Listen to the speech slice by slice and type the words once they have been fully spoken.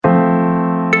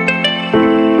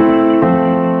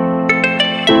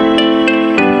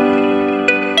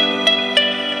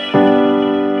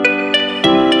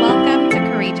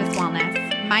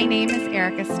name is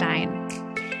Erica Stein.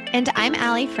 And I'm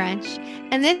Allie French,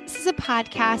 and this is a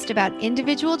podcast about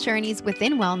individual journeys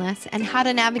within wellness and how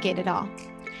to navigate it all.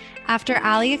 After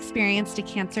Allie experienced a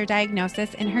cancer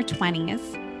diagnosis in her 20s,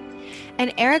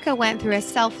 and Erica went through a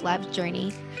self-love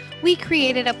journey, we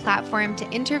created a platform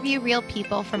to interview real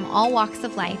people from all walks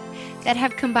of life that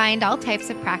have combined all types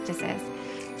of practices.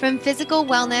 From physical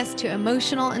wellness to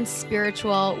emotional and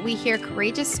spiritual, we hear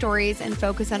courageous stories and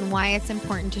focus on why it's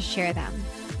important to share them.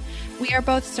 We are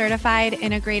both certified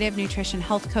integrative nutrition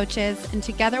health coaches, and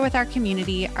together with our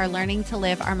community are learning to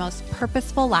live our most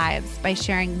purposeful lives by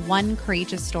sharing one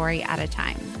courageous story at a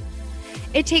time.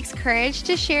 It takes courage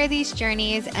to share these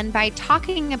journeys, and by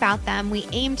talking about them, we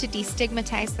aim to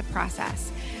destigmatize the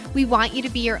process. We want you to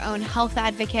be your own health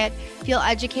advocate, feel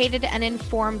educated and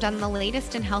informed on the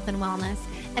latest in health and wellness,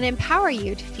 and empower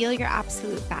you to feel your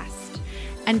absolute best.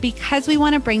 And because we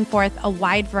want to bring forth a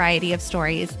wide variety of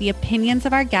stories, the opinions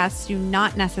of our guests do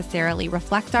not necessarily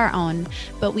reflect our own,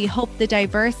 but we hope the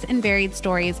diverse and varied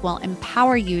stories will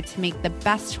empower you to make the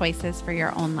best choices for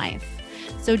your own life.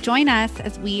 So join us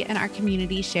as we and our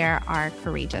community share our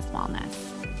courageous wellness.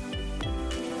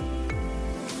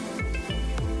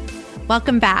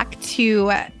 Welcome back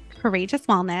to Courageous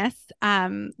Wellness.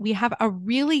 We have a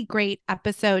really great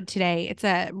episode today. It's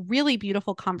a really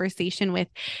beautiful conversation with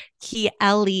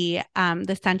Kieli,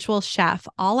 the sensual chef,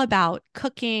 all about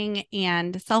cooking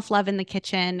and self-love in the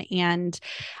kitchen. And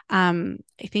I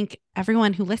think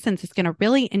everyone who listens is going to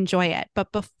really enjoy it.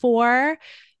 But before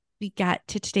we get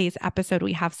to today's episode,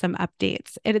 we have some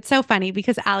updates. And it's so funny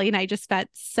because Allie and I just spent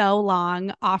so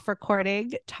long off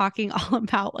recording talking all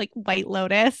about like White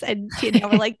Lotus, and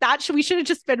we're like, we should have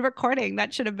just been recording.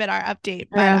 That should have been our update.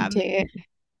 But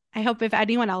I hope if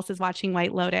anyone else is watching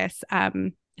White Lotus,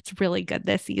 it's really good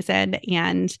this season.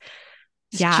 And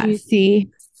yeah, juicy.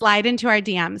 Slide into our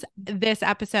DMs. This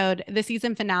episode, the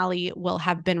season finale, will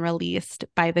have been released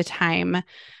by the time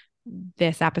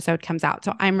this episode comes out.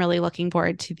 So I'm really looking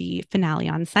forward to the finale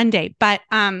on Sunday. But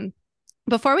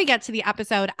before we get to the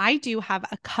episode, I do have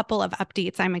a couple of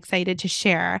updates I'm excited to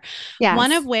share. Yes.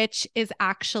 One of which is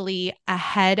actually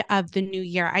ahead of the new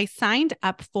year. I signed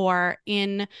up for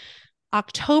in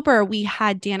October, we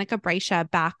had Danica Brescia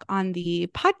back on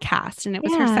the podcast, and it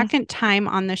was her second time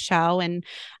on the show. And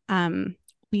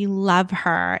we love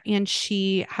her. And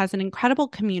she has an incredible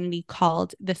community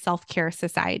called the Self-Care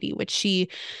Society, which she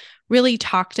really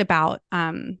talked about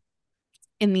in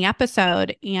the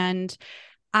episode. And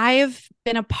I've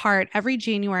been a part every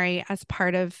January as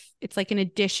part of, it's like an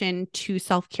addition to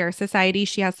Self-Care Society.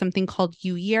 She has something called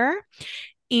You Year,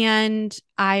 and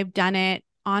I've done it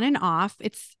on and off.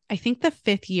 It's, I think, the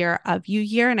 5th year of You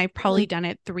Year, and I've probably done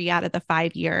it 3 out of the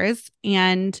 5 years.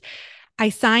 And I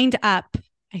signed up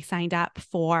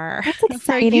for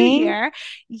You Year.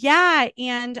 Yeah.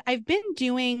 And I've been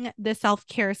doing the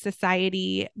Self-Care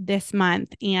Society this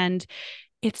month, and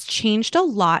it's changed a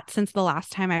lot since the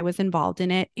last time I was involved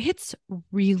in it. It's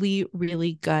really,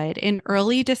 really good. In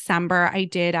early December, I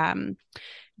did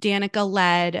Danica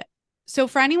led. So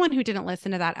for anyone who didn't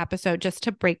listen to that episode, just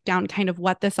to break down kind of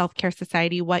what the Self-Care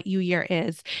Society, what You Year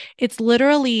is, it's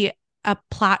literally a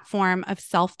platform of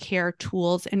self-care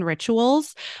tools and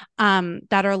rituals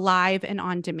that are live and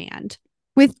on demand.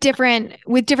 With different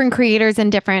creators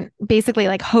and different, basically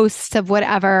like hosts of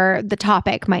whatever the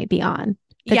topic might be on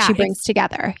that she brings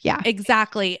together. Yeah,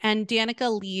 exactly. And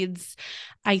Danica leads,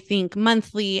 I think,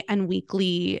 monthly and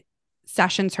weekly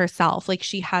sessions herself. Like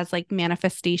she has like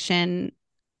manifestation.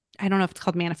 I don't know if it's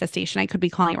called manifestation. I could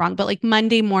be calling it wrong, but like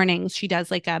Monday mornings, she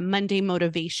does like a Monday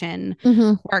motivation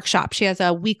workshop. She has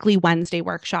a weekly Wednesday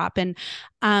workshop. And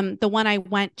the one I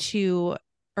went to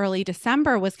early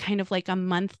December was kind of like a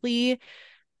monthly,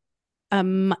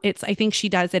 I think she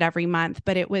does it every month,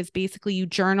 but it was basically you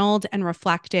journaled and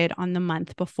reflected on the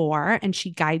month before, and she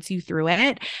guides you through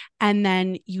it. And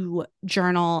then you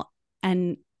journal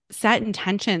and set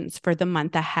intentions for the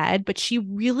month ahead, but she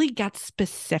really gets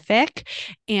specific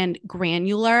and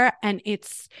granular. And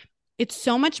it's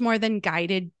so much more than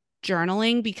guided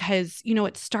journaling, because, you know,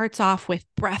 it starts off with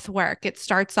breath work. It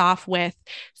starts off with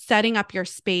setting up your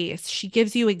space. She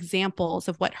gives you examples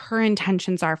of what her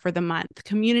intentions are for the month.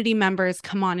 Community members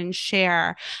come on and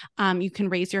share. You can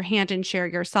raise your hand and share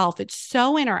yourself. It's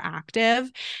so interactive.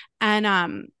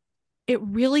 And it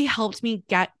really helped me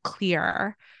get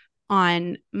clear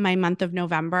on my month of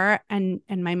November and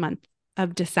my month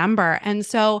of December. And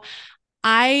so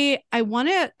I want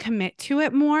to commit to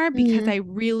it more, because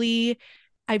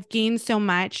I've gained so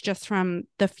much just from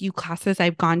the few classes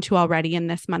I've gone to already in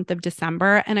this month of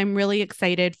December. And I'm really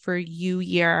excited for You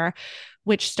Year,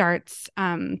 which starts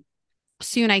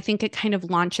soon. I think it kind of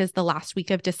launches the last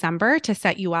week of December to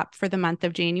set you up for the month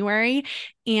of January.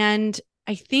 And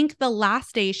I think the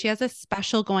last day, she has a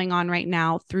special going on right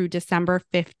now through December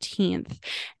 15th.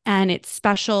 And it's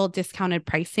special discounted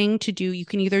pricing to do. You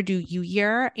can either do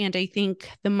U-Year, and I think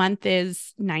the month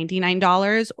is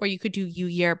 $99, or you could do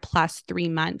U-Year plus 3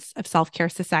 months of Self-Care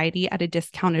Society at a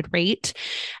discounted rate.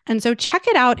 And so check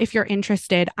it out if you're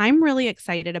interested. I'm really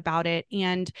excited about it.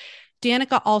 And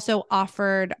Danica also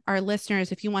offered our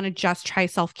listeners, if you want to just try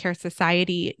Self-Care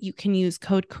Society, you can use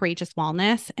code Courageous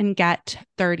Wellness and get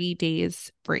 30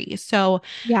 days free. So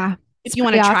yeah, if you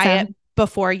want to try it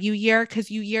before U-Year,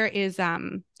 because U-Year is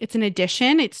it's an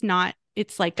addition. It's not,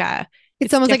 it's like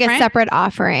it's almost different. Like a separate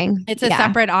offering. It's a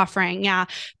separate offering. Yeah.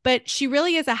 But she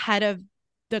really is ahead of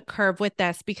the curve with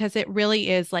this, because it really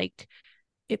is like,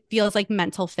 it feels like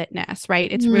mental fitness, right?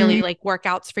 It's really like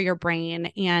workouts for your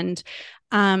brain. And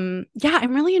yeah,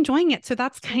 I'm really enjoying it. So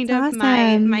that's kind of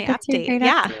awesome. my update.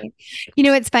 Yeah. Update. You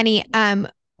know, it's funny.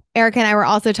 Erica and I were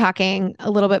also talking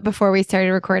a little bit before we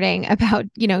started recording about,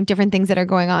 you know, different things that are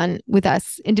going on with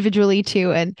us individually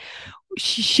too. And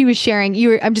she was sharing,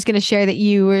 I'm just going to share that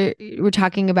you were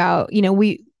talking about, you know,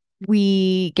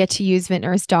 we get to use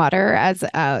Vintner's Daughter as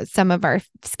some of our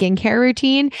skincare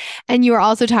routine. And you were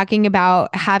also talking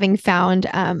about having found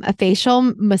a facial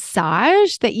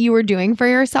massage that you were doing for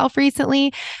yourself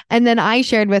recently. And then I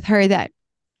shared with her that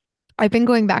I've been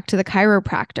going back to the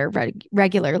chiropractor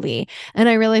regularly. And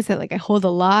I realized that like I hold a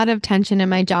lot of tension in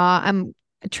my jaw. I'm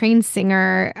a trained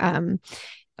singer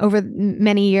over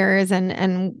many years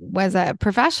and was a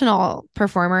professional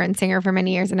performer and singer for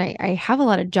many years. And I have a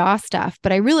lot of jaw stuff,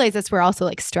 but I realize that's where also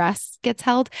like stress gets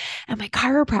held. And my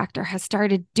chiropractor has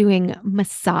started doing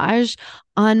massage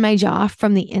on my jaw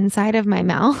from the inside of my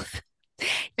mouth.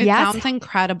 It sounds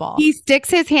incredible. He sticks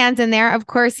his hands in there. Of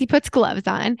course, he puts gloves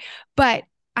on, but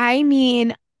I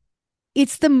mean,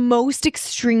 it's the most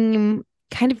extreme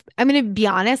kind of, I'm going to be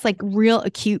honest, like real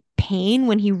acute pain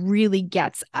when he really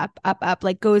gets up,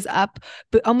 like goes up,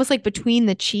 but almost like between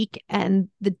the cheek and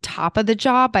the top of the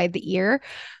jaw by the ear.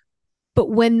 But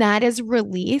when that is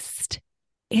released,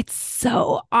 it's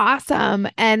so awesome.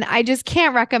 And I just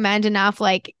can't recommend enough.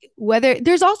 Like whether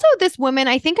there's also this woman,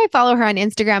 I think I follow her on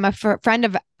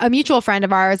Instagram, a mutual friend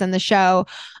of ours on the show,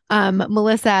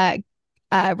 Melissa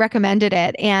recommended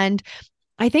it. And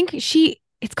I think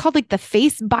it's called like the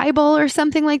Face Bible or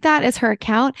something like that is her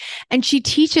account. And she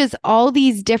teaches all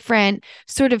these different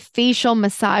sort of facial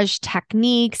massage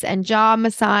techniques and jaw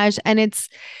massage. And it's,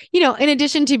 you know, in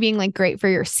addition to being like great for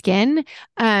your skin,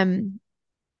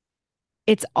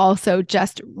 it's also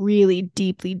just really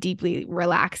deeply, deeply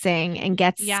relaxing and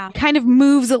kind of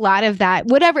moves a lot of that,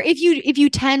 whatever. If you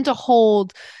tend to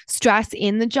hold stress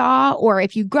in the jaw, or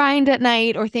if you grind at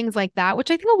night or things like that, which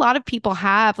I think a lot of people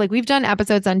have, like we've done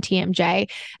episodes on TMJ,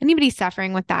 anybody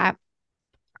suffering with that.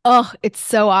 Oh, it's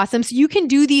so awesome. So you can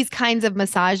do these kinds of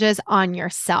massages on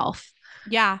yourself.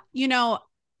 Yeah. You know,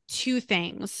 two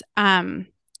things.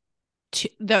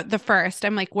 The first,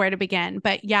 I'm like, where to begin?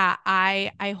 But yeah,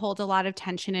 I hold a lot of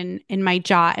tension in my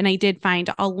jaw, and I did find,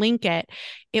 I'll link it.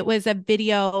 It was a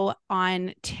video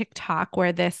on TikTok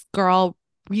where this girl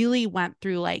really went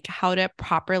through like how to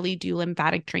properly do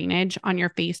lymphatic drainage on your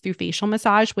face through facial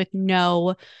massage with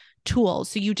no tools.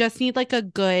 So you just need like a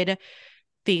good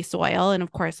face oil. And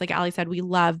of course, like Ali said, we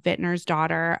love Vintner's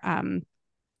Daughter.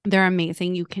 They're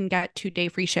amazing. You can get 2-day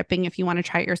free shipping if you want to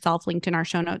try it yourself, linked in our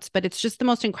show notes, but it's just the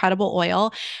most incredible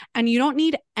oil, and you don't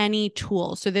need any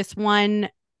tools. So this one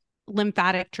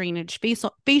lymphatic drainage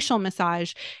facial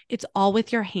massage, it's all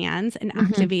with your hands and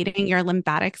activating your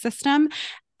lymphatic system.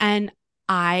 And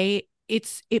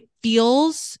it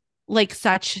feels like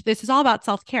this is all about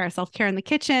self-care in the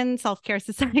kitchen, Self-Care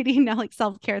Society, now like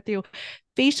self-care through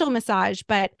facial massage.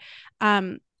 But,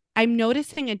 I'm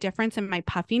noticing a difference in my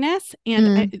puffiness,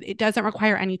 and it doesn't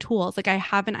require any tools. Like I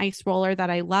have an ice roller that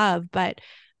I love, but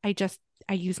I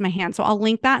use my hand. So I'll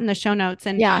link that in the show notes.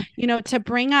 And, you know, to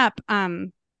bring up,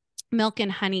 Milk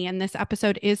and Honey, and this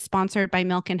episode is sponsored by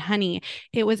Milk and Honey.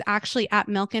 It was actually at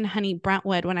Milk and Honey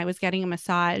Brentwood when I was getting a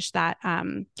massage that,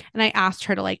 and I asked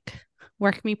her to like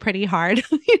work me pretty hard,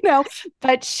 you know,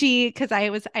 but cause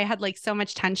I had like so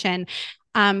much tension.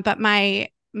 But my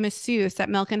masseuse at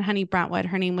Milk and Honey Brentwood,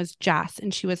 her name was Jess,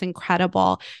 and she was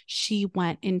incredible. She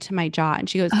went into my jaw and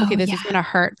she goes, okay, this is going to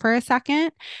hurt for a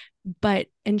second,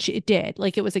 it did,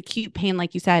 like, it was acute pain,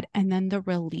 like you said. And then the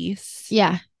release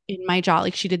in my jaw.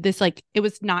 Like she did this, like it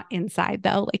was not inside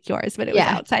though, like yours, but it was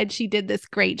outside. She did this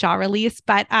great jaw release.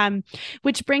 But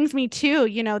which brings me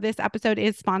to, this episode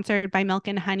is sponsored by Milk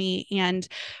and Honey. And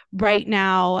right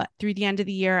now through the end of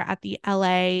the year at the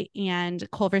LA and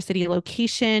Culver City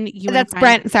location,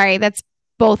 that's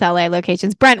both LA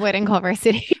locations, Brentwood and Culver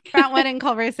City. Brentwood and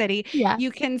Culver City. Yeah.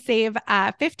 You can save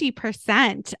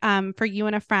 50% for you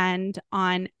and a friend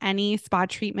on any spa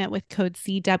treatment with code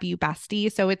CW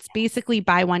Bestie. So it's basically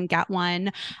buy one, get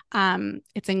one.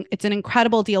 It's an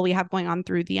incredible deal we have going on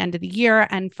through the end of the year.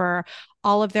 And for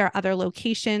all of their other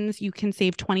locations, you can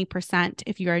save 20%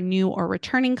 if you're a new or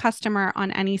returning customer on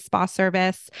any spa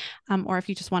service. Or if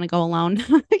you just want to go alone,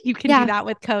 you can do that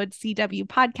with code CW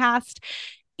Podcast.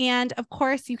 And of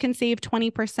course, you can save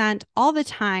 20% all the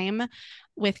time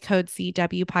with code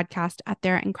CW Podcast at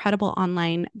their incredible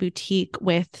online boutique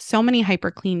with so many hyper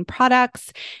clean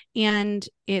products. And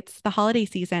it's the holiday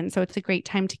season. So it's a great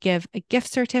time to give a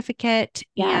gift certificate.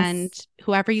 Yes. And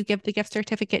whoever you give the gift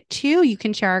certificate to, you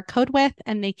can share our code with,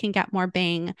 and they can get more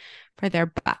bang for their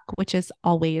buck, which is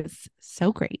always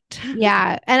so great.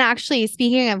 Yeah. And actually,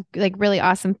 speaking of like really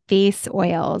awesome face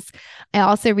oils, I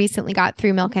also recently got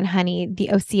through Milk and Honey, the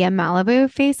Osea Malibu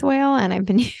face oil, and I've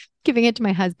been giving it to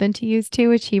my husband to use too,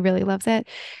 which he really loves it.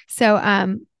 So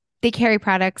they carry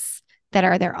products that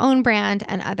are their own brand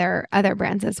and other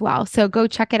brands as well. So go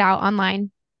check it out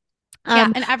online.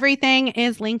 And everything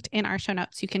is linked in our show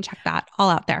notes. You can check that all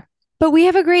out there. But we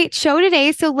have a great show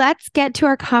today, so let's get to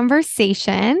our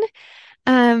conversation.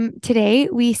 Today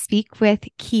we speak with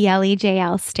Kiely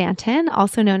JL Stanton,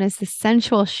 also known as the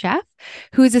Sensual Chef,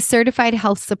 who is a certified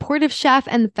health supportive chef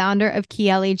and the founder of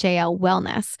Kiely JL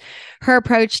Wellness. Her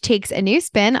approach takes a new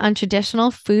spin on traditional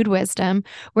food wisdom,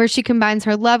 where she combines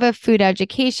her love of food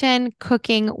education,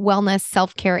 cooking, wellness,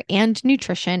 self-care, and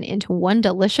nutrition into one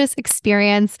delicious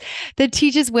experience that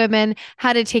teaches women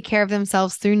how to take care of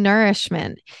themselves through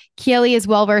nourishment. Kiely is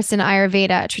well-versed in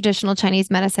Ayurveda, traditional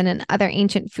Chinese medicine, and other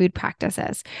ancient food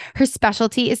practices. Her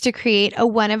specialty is to create a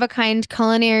one-of-a-kind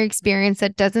culinary experience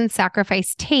that doesn't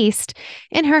sacrifice taste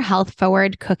in her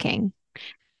health-forward cooking.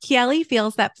 Kiely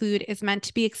feels that food is meant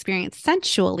to be experienced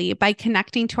sensually by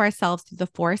connecting to ourselves through the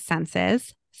four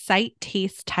senses: sight,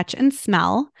 taste, touch, and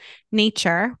smell,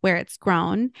 nature, where it's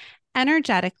grown,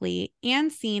 energetically,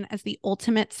 and seen as the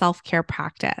ultimate self-care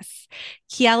practice.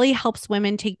 Kiely helps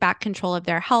women take back control of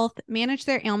their health, manage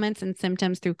their ailments and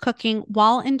symptoms through cooking,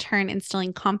 while in turn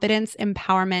instilling confidence,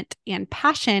 empowerment, and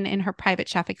passion in her private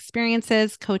chef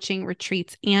experiences, coaching,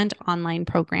 retreats, and online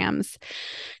programs.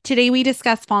 Today, we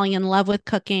discuss falling in love with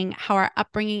cooking, how our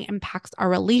upbringing impacts our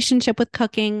relationship with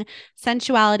cooking,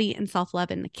 sensuality and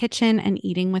self-love in the kitchen, and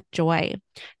eating with joy.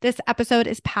 This episode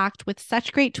is packed with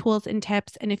such great tools and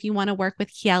tips, and if you want to work with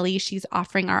Kiely, she's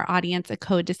offering our audience a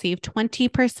code to save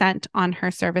 20% on her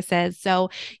services.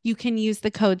 So you can use the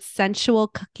code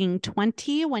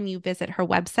SensualCooking20 when you visit her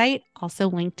website, also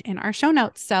linked in our show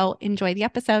notes. So enjoy the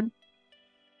episode.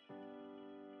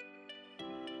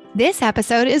 This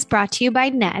episode is brought to you by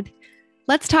Ned.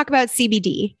 Let's talk about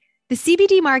CBD. The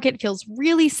CBD market feels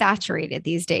really saturated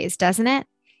these days, doesn't it?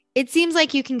 It seems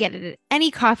like you can get it at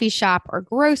any coffee shop or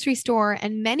grocery store,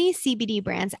 and many CBD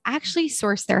brands actually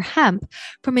source their hemp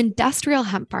from industrial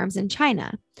hemp farms in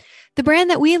China. The brand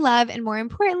that we love, and more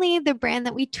importantly, the brand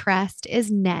that we trust, is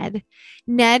Ned.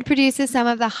 Ned produces some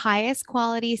of the highest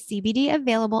quality CBD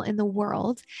available in the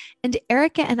world, and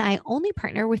Erica and I only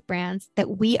partner with brands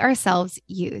that we ourselves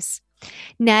use.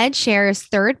 Ned shares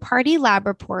third-party lab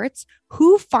reports,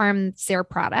 who farms their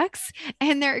products,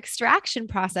 and their extraction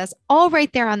process all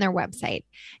right there on their website.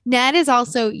 Ned is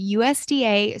also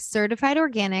USDA certified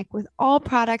organic, with all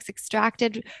products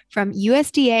extracted from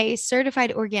USDA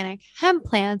certified organic hemp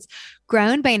plants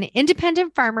grown by an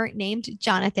independent farmer named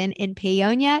Jonathan in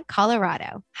Paonia,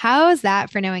 Colorado. How's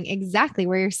that for knowing exactly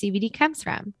where your CBD comes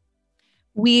from?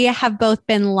 We have both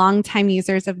been longtime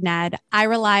users of Ned. I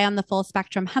rely on the full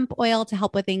spectrum hemp oil to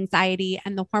help with anxiety,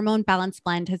 and the hormone balance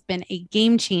blend has been a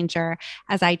game changer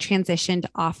as I transitioned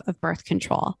off of birth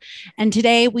control. And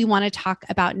today we want to talk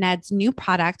about Ned's new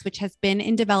product, which has been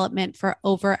in development for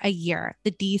over a year,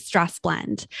 the De-Stress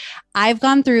Blend. I've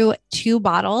gone through 2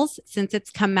 bottles since it's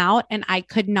come out, and I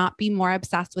could not be more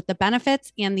obsessed with the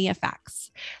benefits and the effects.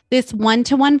 This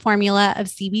 1-to-1 formula of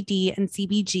CBD and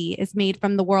CBG is made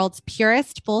from the world's purest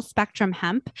forest full spectrum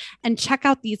hemp, and check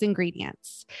out these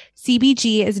ingredients.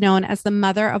 CBG is known as the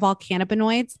mother of all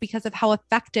cannabinoids because of how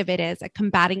effective it is at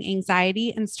combating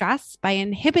anxiety and stress by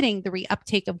inhibiting the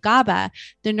reuptake of GABA,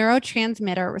 the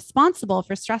neurotransmitter responsible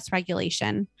for stress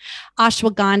regulation.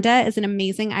 Ashwagandha is an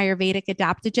amazing Ayurvedic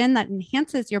adaptogen that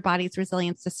enhances your body's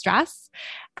resilience to stress.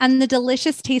 And the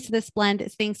delicious taste of this blend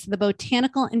is thanks to the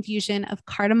botanical infusion of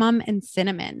cardamom and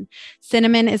cinnamon.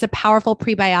 Cinnamon is a powerful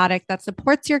prebiotic that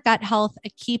supports your gut health, a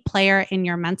key player in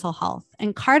your mental health.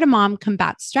 And cardamom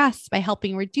combats stress by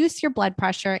helping reduce your blood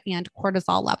pressure and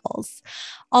cortisol levels.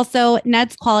 Also,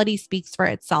 Ned's quality speaks for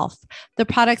itself. The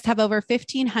products have over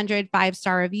 1,500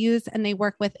 five-star reviews, and they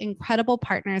work with incredible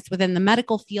partners within the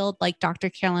medical field like Dr.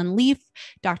 Carolyn Leaf,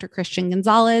 Dr. Christian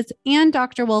Gonzalez, and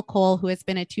Dr. Will Cole, who has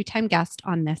been a two-time guest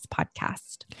on this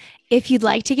podcast. If you'd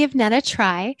like to give Ned a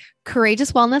try,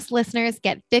 Courageous Wellness listeners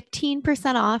get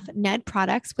 15% off Ned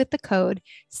products with the code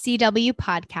CW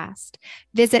Podcast.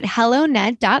 Visit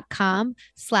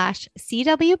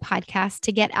helloned.com/CW Podcast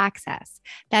to get access.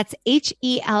 That's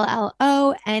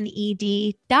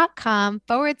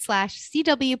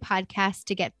HELLONED.com/CW Podcast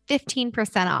to get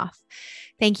 15% off.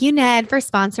 Thank you, Ned, for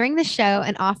sponsoring the show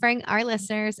and offering our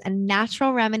listeners a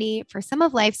natural remedy for some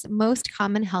of life's most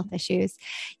common health issues.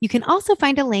 You can also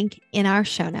find a link in our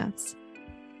show notes.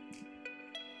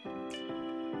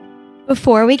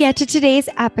 Before we get to today's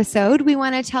episode, we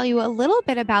want to tell you a little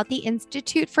bit about the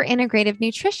Institute for Integrative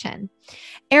Nutrition.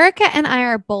 Erica and I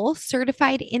are both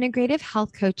certified integrative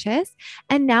health coaches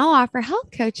and now offer health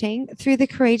coaching through the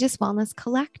Courageous Wellness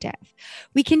Collective.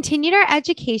 We continued our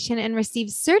education and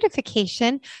received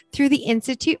certification through the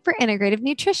Institute for Integrative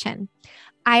Nutrition.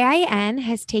 IIN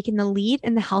has taken the lead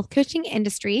in the health coaching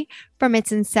industry from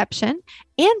its inception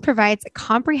and provides a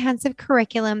comprehensive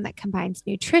curriculum that combines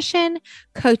nutrition,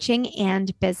 coaching,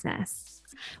 and business.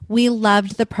 We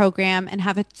loved the program and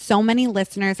have so many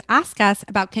listeners ask us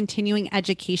about continuing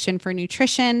education for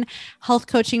nutrition, health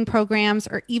coaching programs,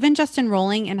 or even just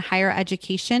enrolling in higher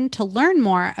education to learn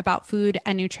more about food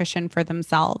and nutrition for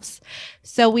themselves.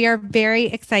 So we are very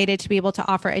excited to be able to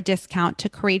offer a discount to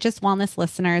Courageous Wellness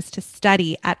listeners to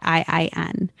study at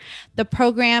IIN. The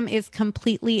program is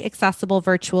completely accessible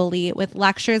virtually with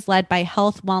lectures led by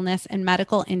health, wellness, and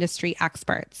medical industry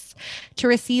experts. To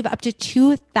receive up to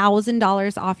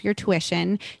 $2,000 off your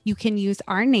tuition, you can use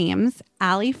our names,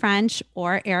 Allie French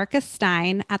or Erica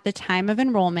Stein, at the time of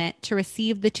enrollment to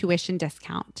receive the tuition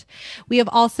discount. We have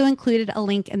also included a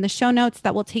link in the show notes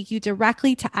that will take you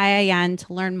directly to IIN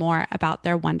to learn more about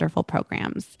their wonderful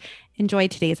programs. Enjoy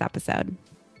today's episode.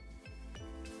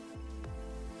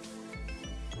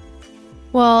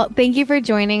 Well, thank you for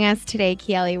joining us today,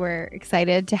 Kieli. We're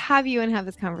excited to have you and have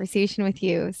this conversation with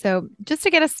you. So just to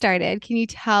get us started, can you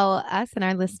tell us and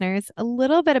our listeners a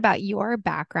little bit about your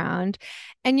background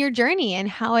and your journey and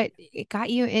how it got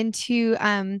you into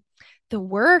the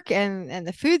work and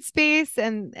the food space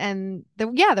and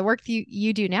the work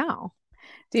you do now?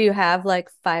 Do you have like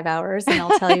 5 hours and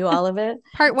I'll tell you all of it?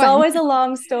 Part one. It's always a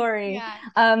long story.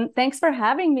 Yeah. Thanks for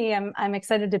having me. I'm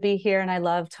excited to be here and I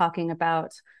love talking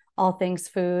about all things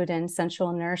food and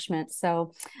sensual nourishment.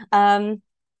 So it's a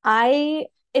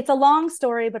long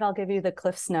story, but I'll give you the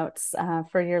Cliff's Notes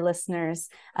for your listeners.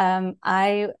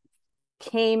 I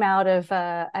came out of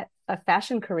a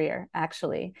fashion career,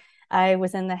 actually. I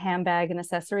was in the handbag and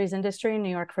accessories industry in New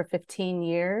York for 15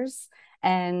 years.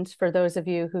 And for those of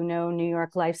you who know New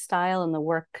York lifestyle and the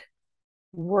work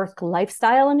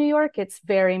lifestyle in New York, it's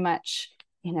very much,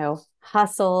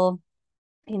 hustle,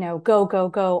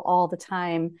 go all the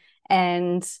time.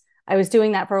 And I was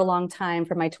doing that for a long time,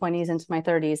 from my 20s into my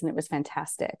 30s, and it was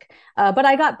fantastic. But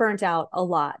I got burnt out a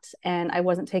lot and I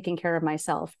wasn't taking care of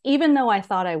myself, even though I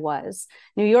thought I was.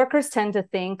 New Yorkers tend to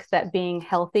think that being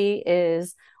healthy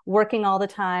is working all the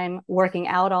time, working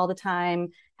out all the time,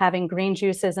 having green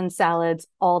juices and salads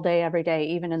all day, every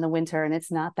day, even in the winter. And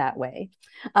it's not that way.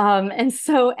 And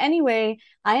so anyway,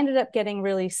 I ended up getting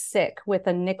really sick with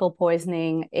a nickel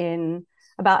poisoning in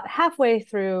about halfway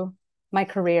through my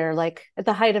career, like at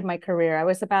the height of my career. I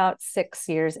was about 6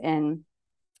 years in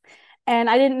and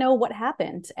I didn't know what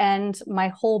happened. And my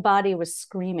whole body was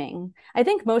screaming. I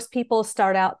think most people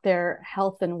start out their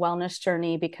health and wellness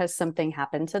journey because something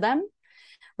happened to them,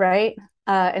 right?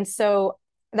 And so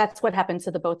that's what happened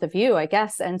to the both of you, I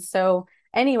guess. And so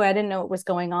anyway, I didn't know what was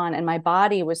going on and my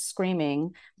body was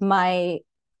screaming. My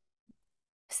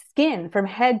skin from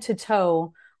head to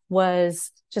toe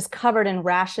was just covered in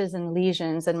rashes and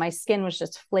lesions and my skin was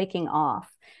just flaking off.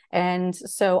 And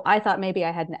so I thought maybe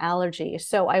I had an allergy.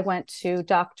 So I went to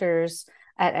doctors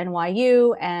at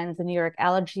NYU and the New York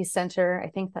Allergy Center. I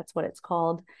think that's what it's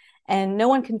called. and no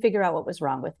one can figure out what was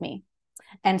wrong with me.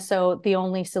 And so the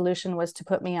only solution was to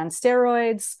put me on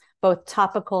steroids, both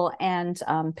topical and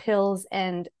pills.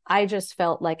 And I just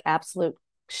felt like absolute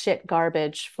shit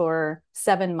garbage for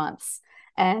 7 months.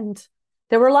 And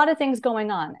there were a lot of things going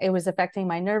on. It was affecting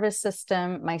my nervous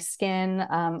system, my skin,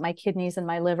 my kidneys, and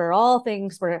my liver. All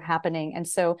things were happening. And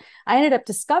so I ended up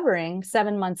discovering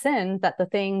 7 months in that the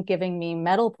thing giving me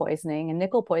metal poisoning and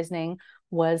nickel poisoning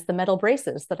was the metal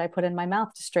braces that I put in my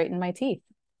mouth to straighten my teeth.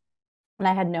 And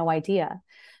I had no idea.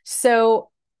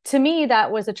 So to me,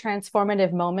 that was a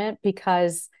transformative moment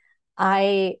because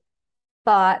I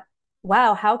thought,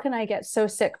 wow, how can I get so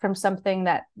sick from something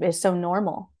that is so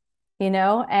normal,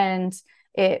 And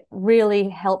it really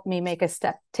helped me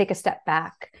take a step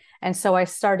back. And so I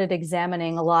started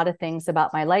examining a lot of things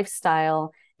about my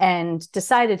lifestyle and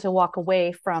decided to walk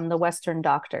away from the Western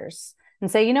doctors and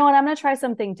say, you know what, I'm going to try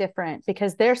something different,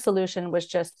 because their solution was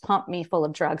just pump me full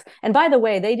of drugs. And by the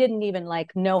way, they didn't even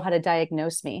know how to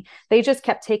diagnose me. They just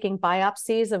kept taking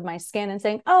biopsies of my skin and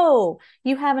saying, oh,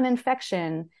 you have an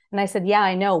infection. And I said, yeah,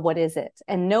 I know. What is it?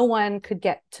 And no one could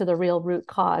get to the real root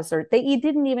cause, or they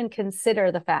didn't even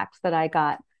consider the fact that I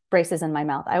got braces in my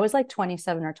mouth. I was like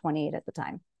 27 or 28 at the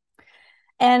time.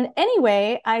 And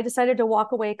anyway, I decided to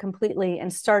walk away completely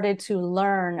and started to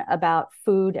learn about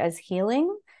food as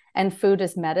healing and food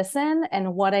as medicine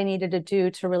and what I needed to do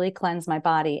to really cleanse my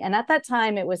body. And at that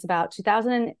time, it was about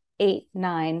 2008,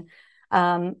 9,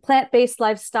 plant-based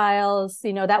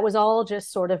lifestyles, that was all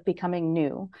just sort of becoming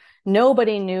new.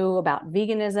 Nobody knew about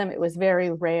veganism. It was very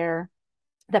rare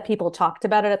that people talked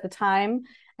about it at the time.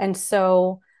 And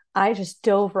so I just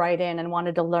dove right in and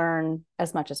wanted to learn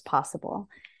as much as possible.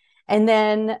 And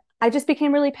then I just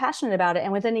became really passionate about it.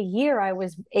 And within a year, I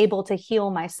was able to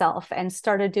heal myself and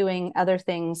started doing other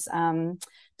things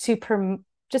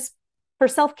just for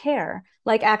self-care,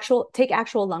 like take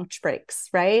actual lunch breaks,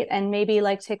 right? And maybe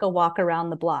take a walk around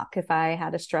the block if I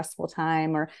had a stressful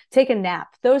time, or take a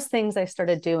nap. Those things I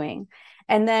started doing.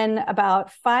 And then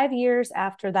about 5 years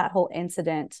after that whole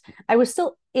incident, I was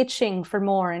still itching for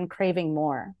more and craving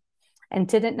more and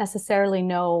didn't necessarily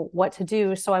know what to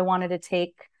do. So I wanted to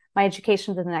take my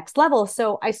education to the next level.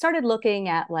 So I started looking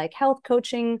at health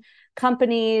coaching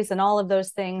companies and all of those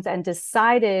things, and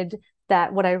decided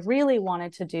that what I really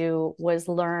wanted to do was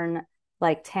learn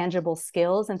tangible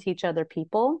skills and teach other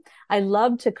people. I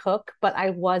loved to cook, but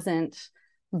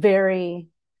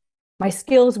my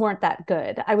skills weren't that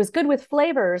good. I was good with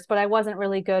flavors, but I wasn't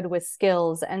really good with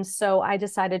skills. And so I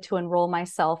decided to enroll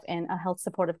myself in a health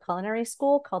supportive culinary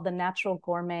school called the Natural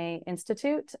Gourmet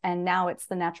Institute. And now it's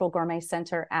the Natural Gourmet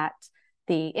Center at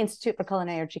the Institute for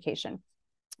Culinary Education.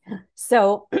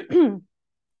 So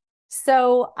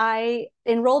I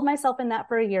enrolled myself in that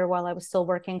for a year while I was still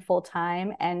working full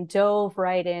time, and dove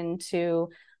right into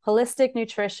holistic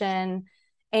nutrition,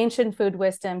 ancient food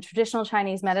wisdom, traditional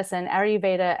Chinese medicine,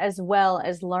 Ayurveda, as well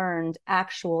as learned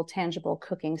actual tangible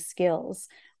cooking skills,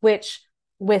 which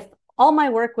with all my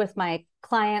work with my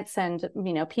clients and,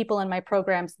 people in my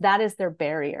programs, that is their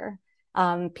barrier.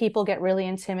 People get really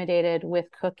intimidated with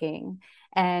cooking,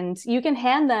 and you can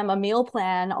hand them a meal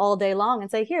plan all day long and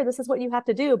say, here, this is what you have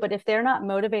to do. But if they're not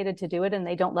motivated to do it and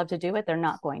they don't love to do it, they're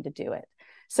not going to do it.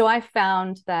 So I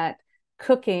found that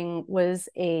cooking was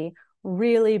a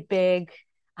really big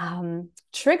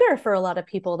trigger for a lot of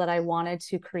people that I wanted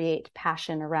to create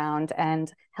passion around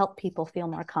and help people feel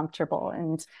more comfortable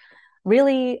and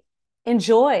really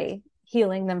enjoy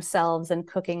healing themselves and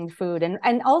cooking food,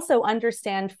 and also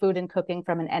understand food and cooking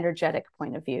from an energetic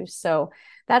point of view. So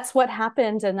that's what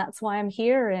happened, and that's why I'm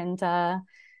here. And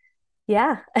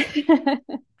yeah.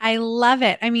 I love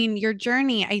it. I mean, your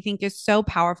journey, I think, is so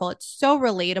powerful. It's so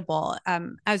relatable.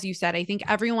 As you said, I think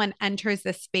everyone enters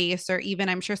this space, or even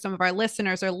I'm sure some of our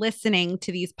listeners are listening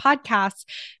to these podcasts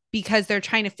because they're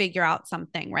trying to figure out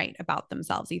something right about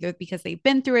themselves, either because they've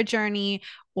been through a journey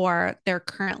or they're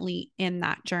currently in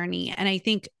that journey. And I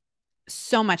think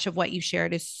so much of what you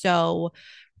shared is so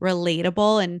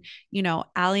relatable. And,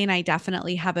 Allie and I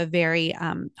definitely have a very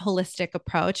holistic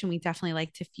approach, and we definitely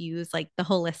like to fuse the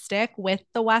holistic with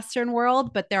the Western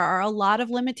world. But there are a lot of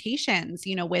limitations,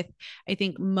 with, I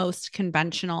think, most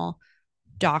conventional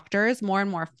doctors. More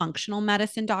and more functional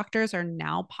medicine doctors are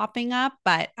now popping up.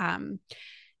 But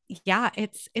yeah,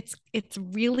 it's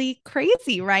really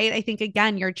crazy, right? I think,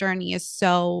 again, your journey is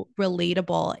so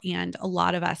relatable, and a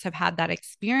lot of us have had that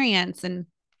experience. And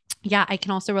yeah, I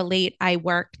can also relate. I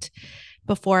worked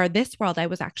before this world. I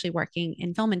was actually working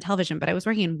in film and television, but I was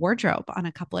working in wardrobe on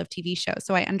a couple of TV shows.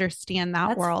 So I understand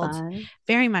that world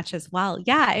very much as well.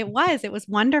 Yeah, it was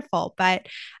wonderful. But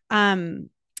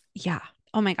yeah,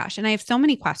 oh my gosh, and I have so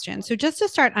many questions. So just to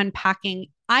start unpacking,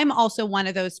 I'm also one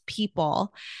of those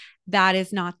people that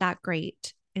is not that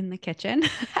great in the kitchen.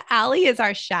 Allie is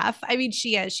our chef. I mean,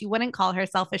 she is. She wouldn't call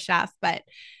herself a chef, but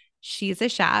she's a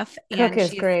chef Cook and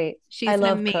is great. I she's an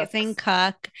love amazing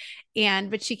cooks. cook.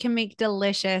 But she can make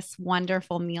delicious,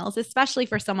 wonderful meals, especially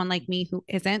for someone like me who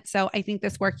isn't. So I think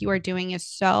this work you are doing is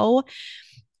so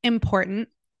important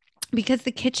because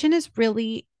the kitchen is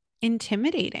really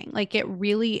intimidating. Like it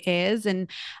really is. And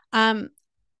um,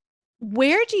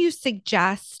 where do you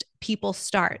suggest people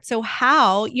start? So,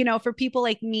 how, for people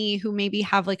like me who maybe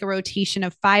have like a rotation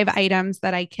of 5 items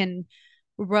that I can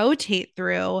rotate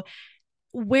through,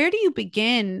 where do you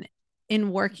begin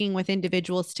in working with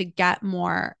individuals to get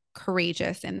more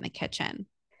courageous in the kitchen?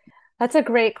 That's a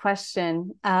great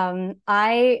question.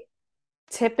 I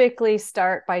typically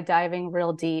start by diving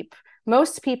real deep.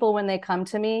 Most people, when they come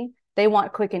to me, they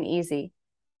want quick and easy.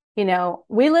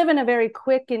 We live in a very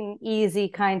quick and easy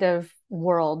kind of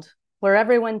world where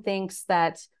everyone thinks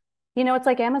that, it's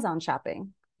like Amazon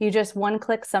shopping. You just one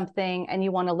click something and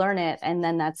you want to learn it, and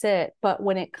then that's it. But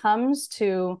when it comes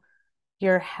to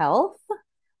your health,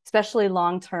 especially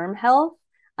long-term health,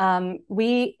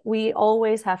 we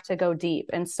always have to go deep.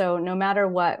 And so no matter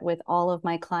what, with all of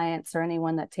my clients or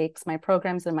anyone that takes my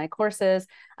programs and my courses,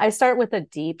 I start with the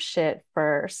deep shit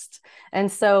first.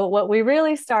 And so what we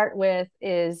really start with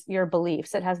is your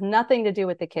beliefs. It has nothing to do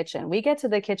with the kitchen. We get to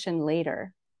the kitchen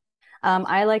later.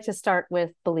 I like to start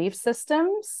with belief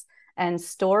systems and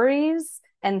stories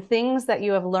and things that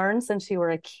you have learned since you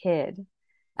were a kid.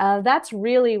 That's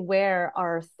really where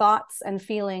our thoughts and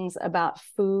feelings about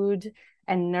food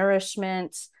and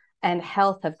nourishment and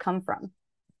health have come from.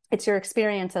 It's your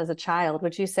experience as a child.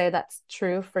 Would you say that's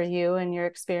true for you and your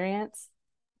experience?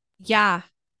 Yeah,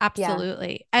 Yeah.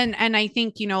 absolutely. And I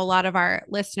think, a lot of our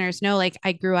listeners know, like,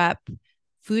 I grew up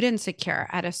food insecure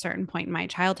at a certain point in my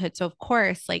childhood. So of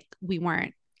course, like, we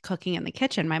weren't cooking in the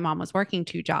kitchen. My mom was working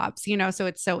 2 jobs, so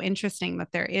it's so interesting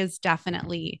that there is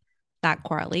definitely that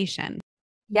correlation.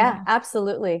 Yeah,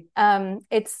 absolutely.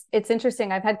 It's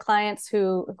interesting. I've had clients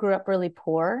who grew up really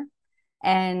poor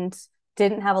and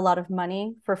didn't have a lot of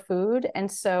money for food.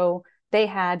 And so they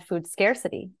had food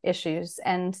scarcity issues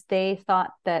and they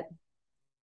thought that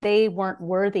they weren't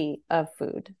worthy of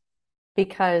food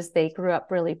because they grew up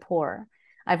really poor.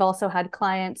 I've also had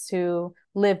clients who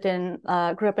grew up in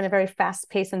a very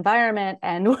fast-paced environment.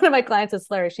 And one of my clients is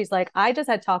hilarious. She's like, I just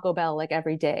had Taco Bell like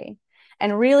every day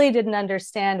and really didn't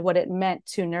understand what it meant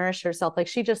to nourish herself. Like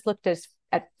she just looked at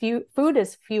food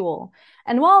as fuel.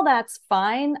 And while that's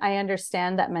fine, I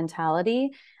understand that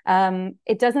mentality.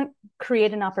 It doesn't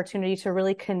create an opportunity to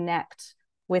really connect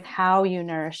with how you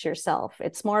nourish yourself.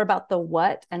 It's more about the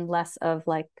what and less of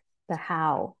like the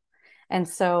how. And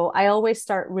so I always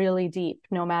start really deep,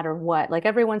 no matter what. Like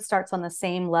everyone starts on the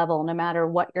same level, no matter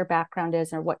what your background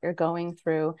is or what you're going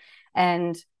through.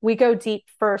 And we go deep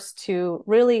first to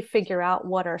really figure out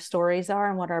what our stories are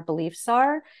and what our beliefs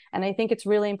are. And I think it's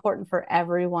really important for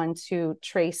everyone to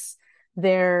trace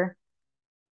their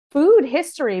food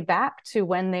history back to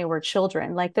when they were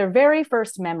children, like their very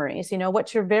first memories.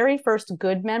 What's your very first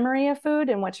good memory of food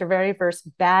and what's your very first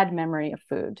bad memory of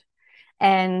food?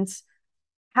 And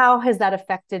how has that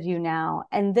affected you now?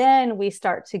 And then we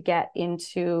start to get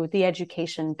into the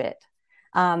education bit.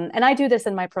 And I do this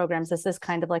in my programs. This is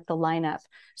kind of like the lineup.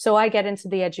 So I get into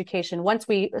the education. Once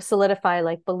we solidify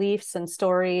like beliefs and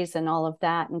stories and all of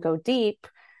that and go deep,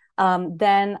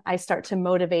 then I start to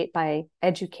motivate by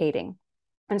educating.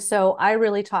 And so I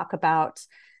really talk about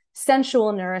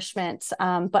sensual nourishment,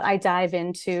 but I dive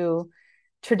into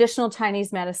traditional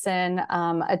Chinese medicine,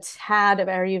 a tad of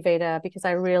Ayurveda, because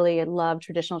I really love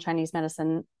traditional Chinese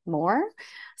medicine more.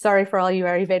 Sorry for all you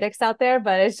Ayurvedics out there,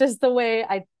 but it's just the way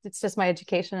it's just my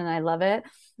education and I love it.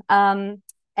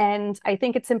 And I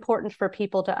think it's important for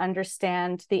people to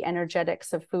understand the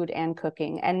energetics of food and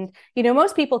cooking. And,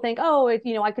 most people think, oh,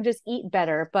 I could just eat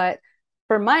better. But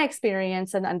from my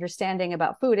experience and understanding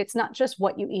about food, it's not just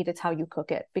what you eat, it's how you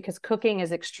cook it, because cooking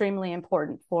is extremely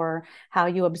important for how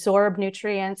you absorb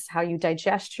nutrients, how you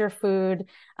digest your food.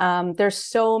 There's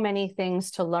so many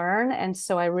things to learn. And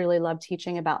so I really love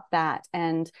teaching about that.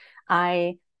 And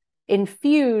I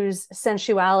infuse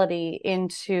sensuality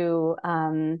into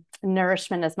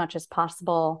nourishment as much as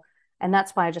possible. And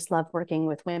that's why I just love working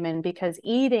with women, because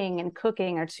eating and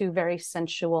cooking are two very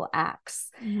sensual acts.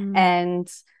 Mm-hmm. And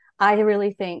I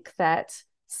really think that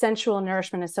sensual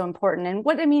nourishment is so important. And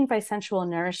what I mean by sensual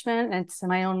nourishment, it's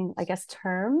my own, I guess,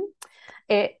 term.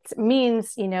 It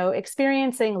means,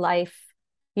 experiencing life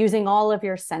using all of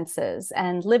your senses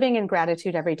and living in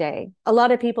gratitude every day. A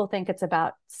lot of people think it's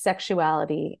about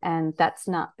sexuality, and that's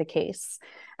not the case.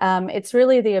 It's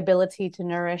really the ability to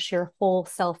nourish your whole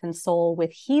self and soul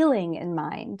with healing in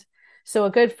mind. So a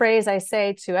good phrase I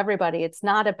say to everybody, it's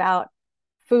not about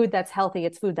food that's healthy,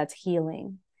 it's food that's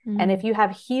healing. And if you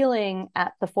have healing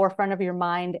at the forefront of your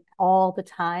mind all the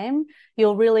time,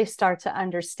 you'll really start to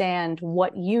understand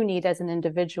what you need as an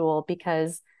individual,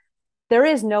 because there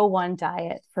is no one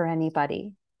diet for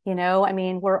anybody. You know, I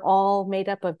mean, we're all made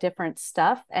up of different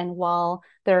stuff. And while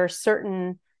there are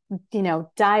certain,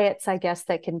 diets, I guess,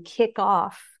 that can kick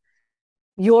off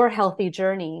your healthy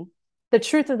journey, the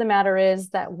truth of the matter is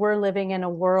that we're living in a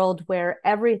world where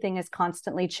everything is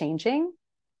constantly changing.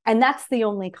 And that's the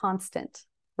only constant,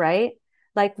 right?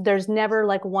 Like there's never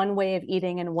like one way of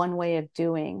eating and one way of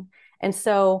doing. And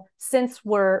so since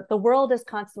the world is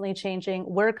constantly changing,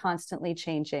 we're constantly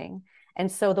changing.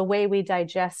 And so the way we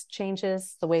digest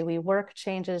changes, the way we work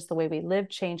changes, the way we live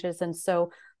changes. And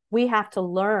so we have to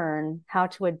learn how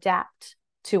to adapt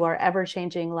to our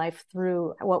ever-changing life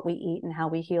through what we eat and how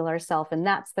we heal ourselves. And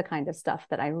that's the kind of stuff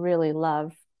that I really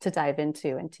love to dive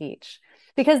into and teach,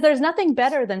 because there's nothing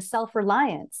better than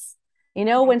self-reliance.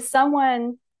 When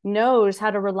someone knows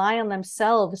how to rely on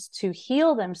themselves to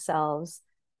heal themselves,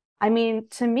 I mean,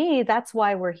 to me, that's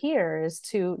why we're here, is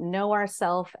to know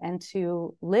ourselves and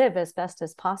to live as best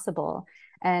as possible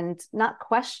and not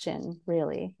question,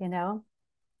 really.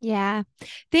 Yeah.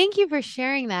 Thank you for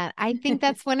sharing that. I think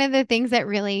that's one of the things that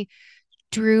really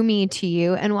drew me to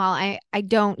you. And while I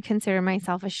don't consider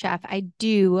myself a chef, I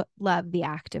do love the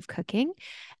act of cooking.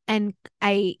 And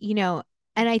I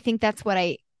think that's what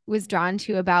I was drawn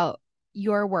to about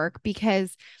your work,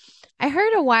 because I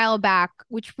heard a while back,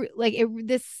 which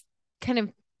this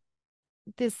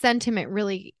sentiment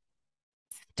really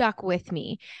stuck with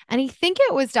me. And I think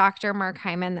it was Dr. Mark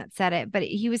Hyman that said it, but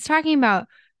he was talking about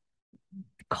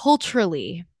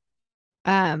culturally,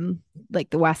 like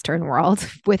the Western world,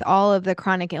 with all of the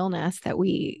chronic illness that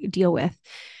we deal with,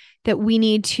 that we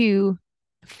need to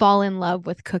fall in love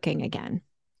with cooking again.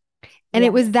 And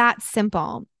It was that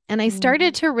simple. And I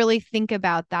started to really think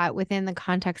about that within the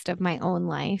context of my own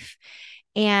life.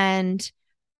 And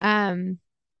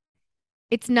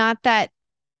it's not that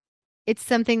it's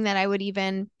something that I would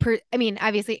even,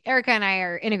 obviously Erica and I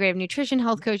are integrative nutrition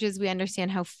health coaches. We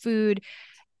understand how food,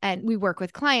 and we work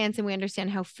with clients, and we understand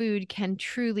how food can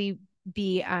truly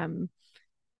be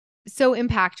so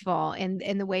impactful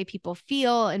in the way people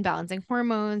feel and balancing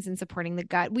hormones and supporting the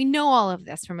gut. We know all of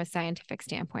this from a scientific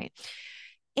standpoint.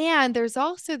 And there's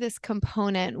also this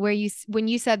component where when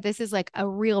you said this is like a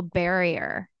real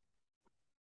barrier,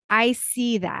 I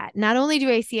see that. Not only do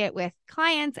I see it with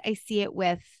clients, I see it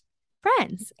with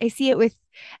friends. I see it with,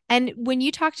 and when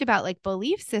you talked about like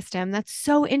belief system, that's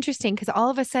so interesting, because all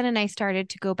of a sudden I started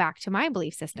to go back to my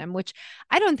belief system, which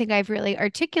I don't think I've really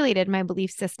articulated my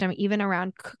belief system even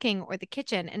around cooking or the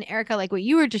kitchen. And Erica, like what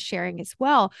you were just sharing as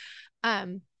well.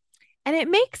 And it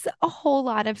makes a whole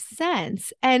lot of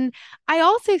sense. And I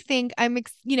also think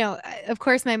of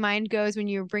course, my mind goes, when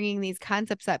you're bringing these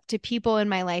concepts up, to people in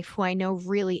my life who I know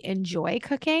really enjoy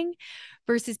cooking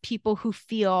versus people who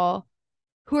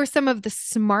are some of the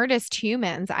smartest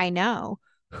humans I know,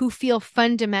 who feel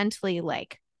fundamentally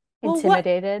like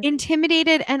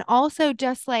intimidated. And also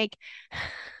just like,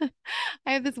 I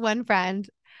have this one friend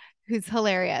who's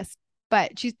hilarious,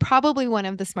 but she's probably one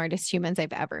of the smartest humans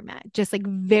I've ever met. Just like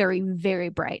very, very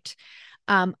bright,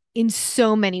 in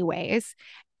so many ways.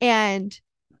 And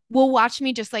will watch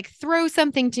me just like throw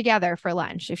something together for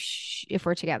lunch if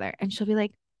we're together. And she'll be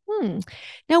like,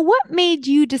 now what made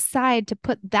you decide to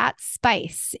put that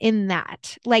spice in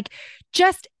that? Like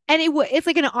it's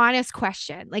like an honest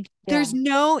question. Like there's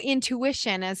no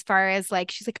intuition as far as like,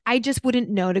 she's like, I just wouldn't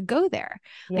know to go there,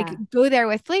 like go there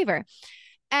with flavor.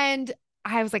 And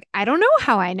I was like, I don't know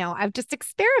how I know. I've just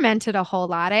experimented a whole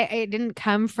lot. I didn't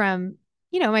come from,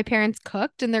 my parents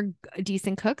cooked and they're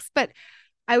decent cooks, but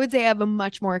I would say I have a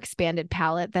much more expanded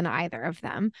palate than either of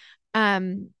them.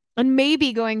 And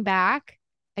maybe going back,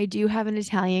 I do have an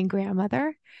Italian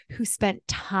grandmother who spent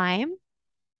time,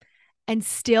 and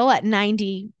still at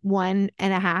 91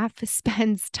 and a half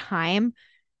spends time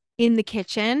in the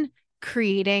kitchen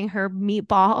creating her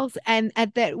meatballs. And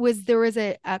there was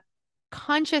a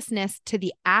consciousness to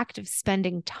the act of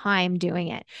spending time doing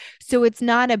it. So it's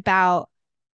not about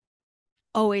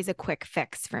always a quick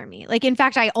fix for me. Like, in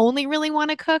fact, I only really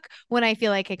want to cook when I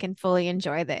feel like I can fully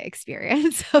enjoy the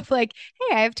experience of like,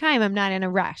 hey, I have time. I'm not in a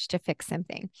rush to fix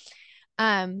something.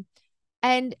 And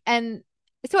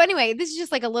so anyway, this is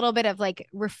just like a little bit of like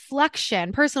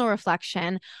reflection, personal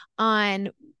reflection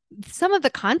on some of the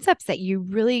concepts that you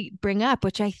really bring up,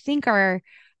 which I think are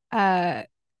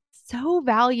so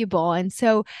valuable. And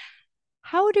so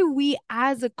how do we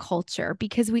as a culture,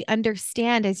 because we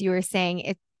understand, as you were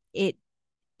saying, it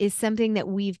is something that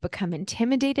we've become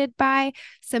intimidated by.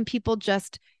 Some people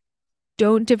just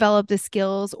don't develop the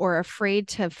skills or are afraid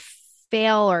to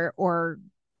fail or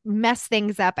mess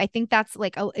things up. I think that's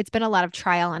like it's been a lot of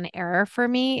trial and error for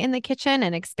me in the kitchen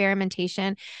and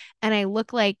experimentation. And I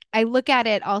look at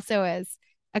it also as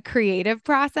a creative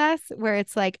process where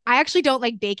it's like I actually don't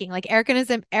like baking. Like Erica's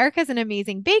an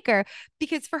amazing baker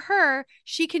because for her,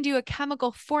 she can do a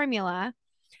chemical formula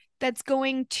that's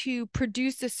going to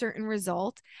produce a certain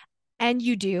result. And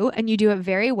you do it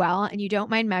very well, and you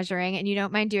don't mind measuring, and you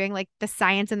don't mind doing like the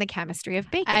science and the chemistry of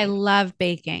baking. I love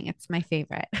baking. It's my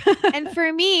favorite. And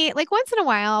for me, like once in a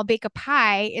while I'll bake a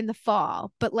pie in the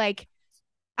fall, but like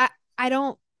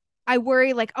I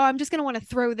worry like, oh, I'm just going to want to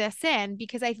throw this in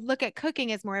because I look at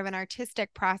cooking as more of an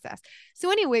artistic process.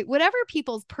 So anyway, whatever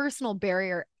people's personal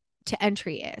barrier to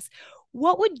entry is,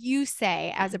 what would you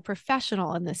say as a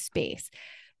professional in this space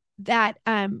that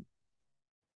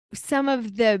some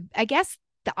of the, I guess,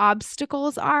 the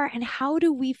obstacles are, and how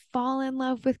do we fall in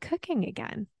love with cooking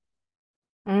again?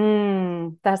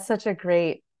 That's such a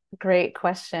great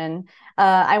question.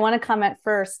 I want to comment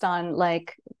first on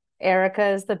like Erica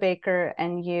as the baker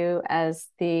and you as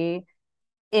the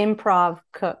improv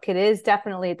cook. It is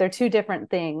definitely, they're two different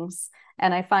things.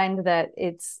 And I find that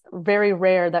it's very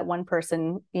rare that one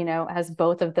person, has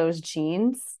both of those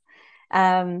genes.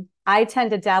 I tend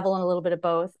to dabble in a little bit of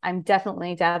both. I'm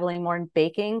definitely dabbling more in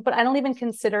baking, but I don't even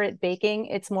consider it baking.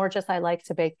 It's more just I like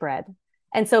to bake bread.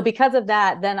 And so because of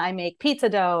that, then I make pizza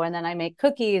dough and then I make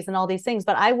cookies and all these things,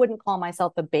 but I wouldn't call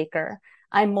myself a baker.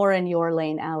 I'm more in your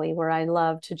lane, Allie, where I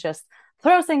love to just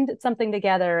throw something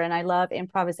together and I love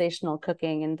improvisational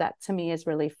cooking. And that to me is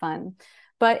really fun.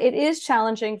 But it is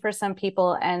challenging for some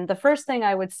people. And the first thing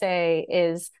I would say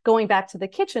is going back to the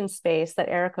kitchen space that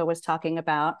Erica was talking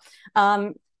about.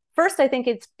 First, I think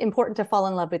it's important to fall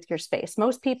in love with your space.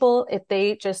 Most people, if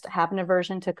they just have an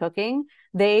aversion to cooking,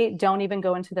 they don't even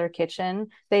go into their kitchen.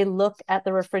 They look at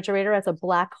the refrigerator as a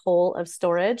black hole of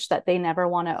storage that they never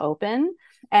want to open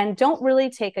and don't really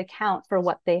take account for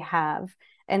what they have.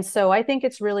 And so I think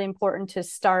it's really important to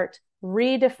start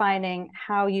redefining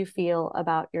how you feel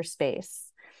about your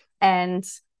space and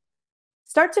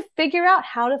start to figure out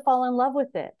how to fall in love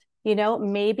with it.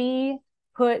 Maybe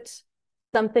put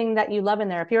something that you love in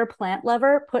there. If you're a plant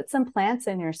lover, put some plants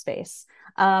in your space.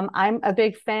 I'm a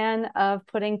big fan of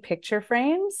putting picture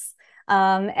frames.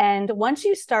 And once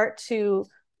you start to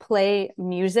play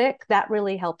music, that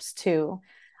really helps too.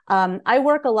 I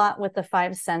work a lot with the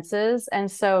five senses.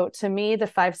 And so to me, the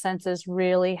five senses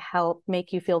really help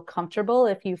make you feel comfortable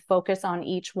if you focus on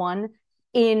each one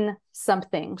in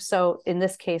something. So in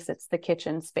this case, it's the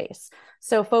kitchen space.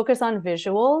 So focus on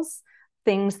visuals,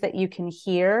 things that you can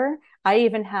hear. I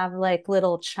even have like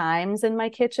little chimes in my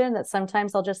kitchen that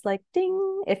sometimes I'll just like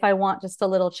ding if I want just a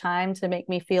little chime to make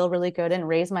me feel really good and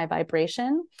raise my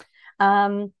vibration.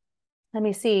 Let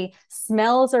me see.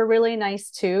 Smells are really nice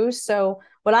too. So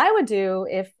what I would do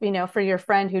if, for your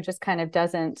friend who just kind of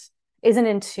isn't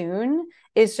in tune,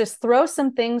 is just throw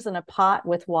some things in a pot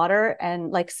with water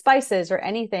and like spices or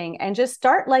anything and just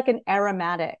start like an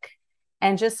aromatic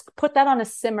and just put that on a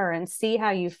simmer and see how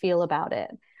you feel about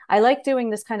it. I like doing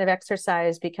this kind of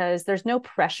exercise because there's no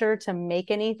pressure to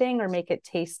make anything or make it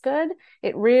taste good.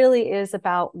 It really is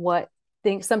about what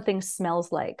something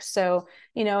smells like. So,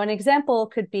 an example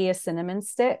could be a cinnamon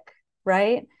stick,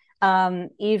 right?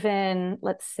 Even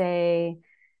let's say,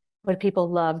 what do people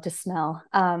love to smell?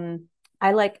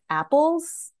 I like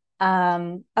apples.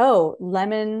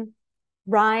 Lemon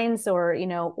rinds or,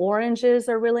 oranges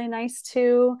are really nice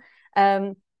too.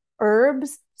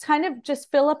 Herbs, kind of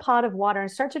just fill a pot of water and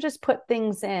start to just put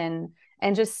things in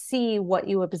and just see what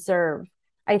you observe.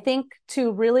 I think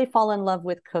to really fall in love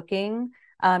with cooking,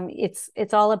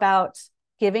 it's all about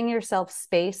giving yourself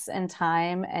space and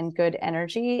time and good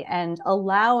energy and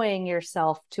allowing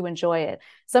yourself to enjoy it.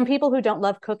 Some people who don't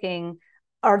love cooking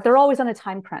they're always on a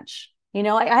time crunch.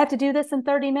 I have to do this in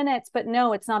 30 minutes, but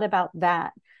no, it's not about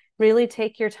that. Really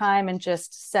take your time and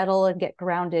just settle and get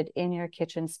grounded in your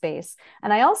kitchen space.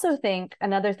 And I also think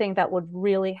another thing that would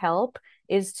really help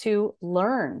is to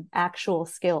learn actual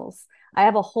skills. I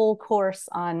have a whole course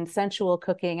on sensual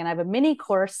cooking, and I have a mini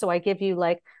course. So I give you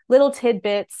like little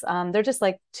tidbits. They're just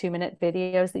like 2-minute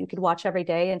videos that you could watch every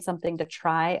day and something to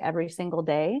try every single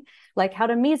day, like how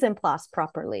to mise en place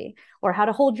properly or how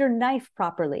to hold your knife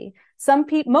properly.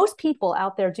 Most people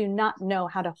out there do not know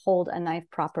how to hold a knife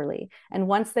properly. And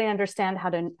once they understand how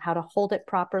to hold it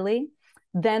properly,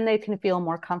 then they can feel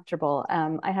more comfortable.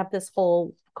 I have this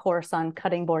whole course on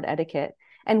cutting board etiquette.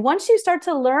 And once you start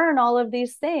to learn all of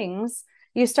these things,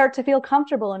 you start to feel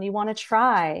comfortable and you want to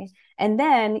try. And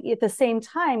then at the same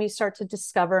time, you start to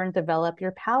discover and develop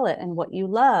your palate and what you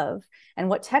love and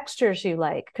what textures you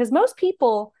like. Because most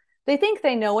people, they think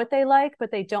they know what they like,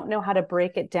 but they don't know how to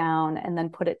break it down and then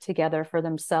put it together for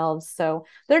themselves. So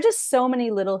there are just so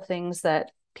many little things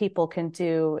that people can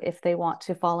do if they want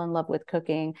to fall in love with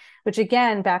cooking, which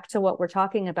again, back to what we're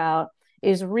talking about,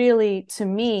 is really, to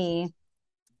me,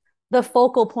 the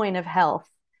focal point of health.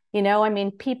 I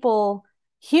mean,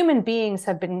 human beings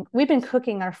we've been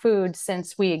cooking our food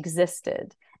since we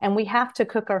existed, and we have to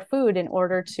cook our food in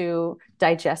order to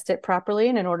digest it properly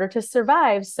and in order to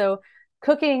survive. So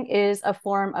cooking is a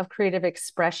form of creative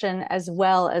expression as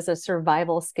well as a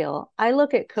survival skill. I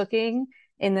look at cooking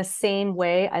in the same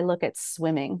way I look at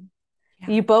swimming.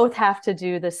 Yeah. You both have to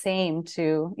do the same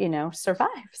to, survive.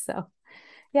 So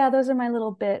yeah, those are my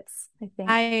little bits, I think.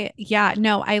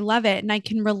 I love it. And I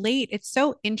can relate. It's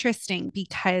so interesting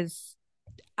because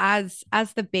as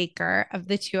the baker of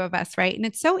the two of us, right? And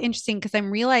it's so interesting because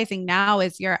I'm realizing now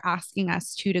as you're asking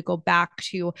us to go back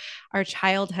to our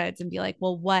childhoods and be like,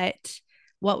 well, what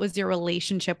was your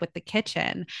relationship with the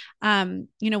kitchen?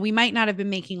 We might not have been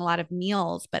making a lot of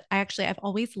meals, but I've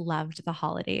always loved the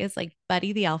holidays. Like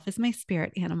Buddy the Elf is my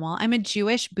spirit animal. I'm a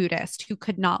Jewish Buddhist who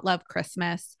could not love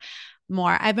Christmas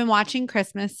more. I've been watching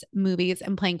Christmas movies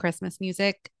and playing Christmas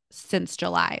music since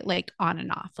July, like on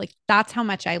and off. Like that's how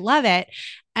much I love it.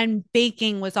 And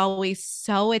baking was always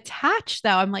so attached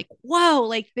though. I'm like, whoa,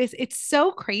 like this, it's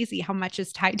so crazy how much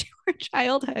is tied to our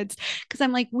childhoods. Cause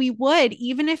I'm like,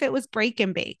 even if it was break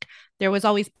and bake, there was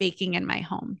always baking in my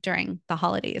home during the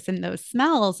holidays and those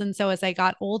smells. And so as I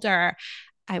got older,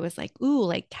 I was like, ooh,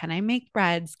 like, can I make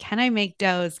breads? Can I make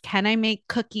doughs? Can I make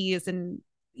cookies and,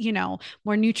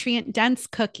 more nutrient dense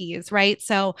cookies? Right.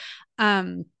 So,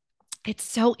 it's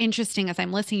so interesting as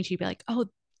I'm listening to you be like, oh,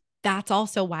 that's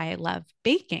also why I love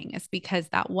baking, is because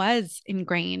that was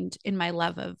ingrained in my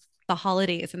love of the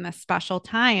holidays and this special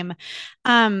time.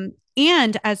 And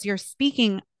as you're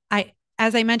speaking,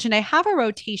 as I mentioned, I have a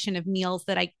rotation of meals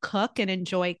that I cook and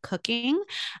enjoy cooking.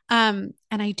 And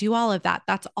I do all of that.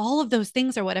 That's all of those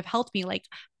things are what have helped me, like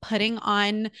putting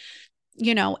on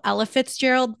Ella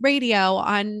Fitzgerald radio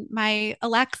on my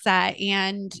Alexa.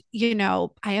 And,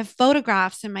 I have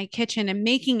photographs in my kitchen and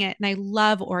making it. And I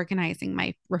love organizing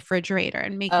my refrigerator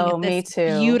and making it this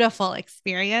beautiful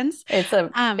experience.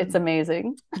 It's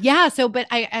amazing. Yeah. So, but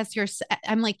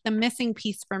I'm like the missing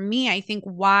piece for me, I think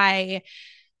why,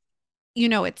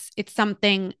 it's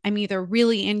something I'm either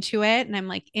really into it and I'm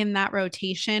like in that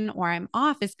rotation or I'm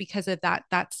off, is because of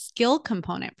that skill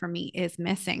component for me is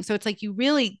missing. So it's like, you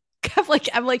really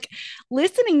I'm like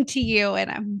listening to you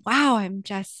and I'm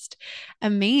just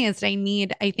amazed.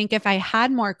 I think if I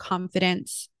had more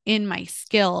confidence in my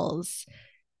skills,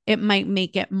 it might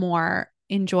make it more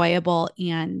enjoyable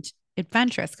and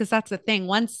adventurous. Cause that's the thing.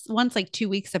 Once like 2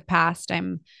 weeks have passed,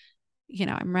 I'm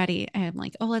ready. I'm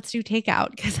like, oh, let's do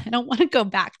takeout because I don't want to go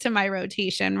back to my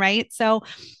rotation. Right. So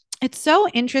it's so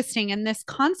interesting. And this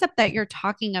concept that you're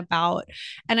talking about,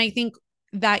 and I think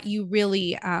that you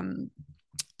really,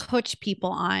 coach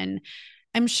people on,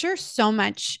 I'm sure so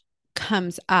much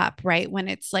comes up, right? When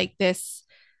it's like this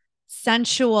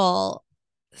sensual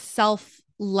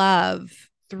self-love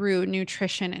through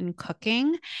nutrition and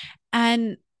cooking.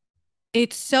 And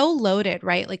it's so loaded,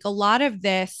 right? Like a lot of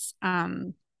this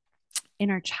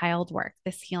inner child work,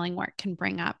 this healing work can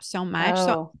bring up so much.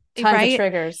 Tons of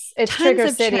triggers. It's tons trigger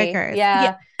city. Triggers.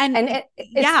 Yeah. And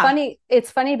it's funny. It's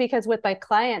funny because with my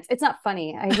clients, it's not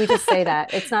funny. We just say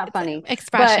that it's not funny.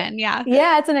 Expression.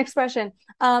 Yeah, it's an expression.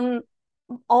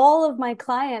 All of my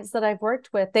clients that I've worked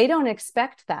with, they don't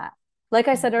expect that. Like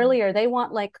I said earlier, they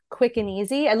want like quick and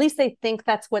easy. At least they think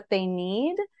that's what they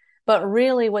need. But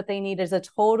really what they need is a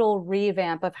total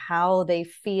revamp of how they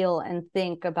feel and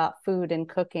think about food and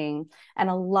cooking. And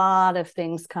a lot of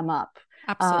things come up.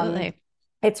 Absolutely.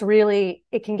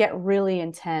 It can get really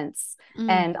intense.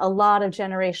 And a lot of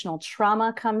generational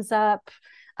trauma comes up.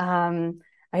 I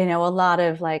know a lot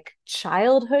of like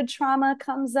childhood trauma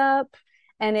comes up.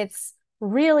 And it's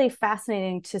really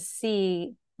fascinating to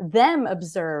see them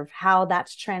observe how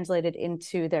that's translated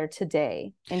into their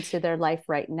today, into their life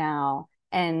right now.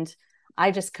 And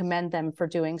I just commend them for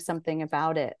doing something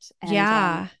about it. And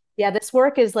yeah, this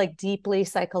work is like deeply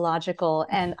psychological,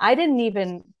 and I didn't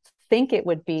even think it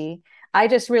would be. I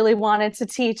just really wanted to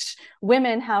teach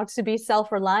women how to be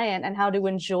self-reliant and how to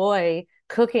enjoy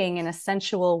cooking in a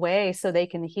sensual way so they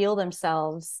can heal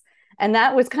themselves. And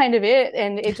that was kind of it.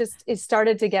 And it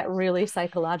started to get really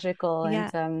psychological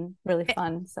and really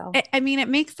fun. So, I mean, it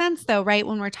makes sense though, right?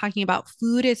 When we're talking about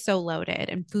food is so loaded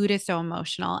and food is so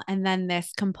emotional. And then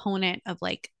this component of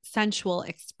like sensual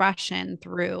expression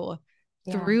through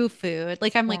food.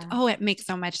 Like I'm like, oh, it makes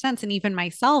so much sense. And even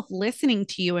myself listening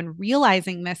to you and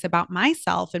realizing this about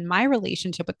myself and my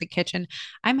relationship with the kitchen,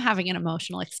 I'm having an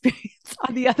emotional experience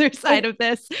on the other side of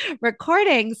this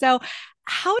recording. So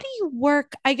how do you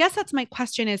work? I guess that's my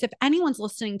question is if anyone's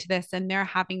listening to this and they're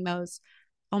having those,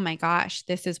 oh my gosh,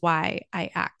 this is why I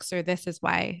X or this is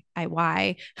why I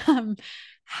Y.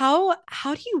 How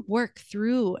do you work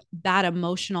through that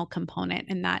emotional component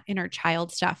and that inner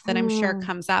child stuff that I'm sure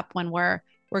comes up when we're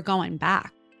going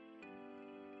back?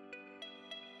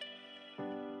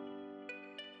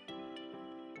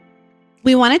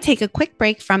 We want to take a quick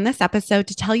break from this episode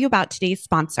to tell you about today's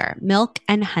sponsor, Milk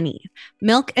and Honey.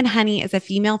 Milk and Honey is a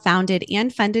female-founded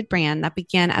and funded brand that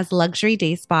began as luxury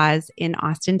day spas in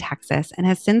Austin, Texas, and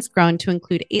has since grown to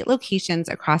include 8 locations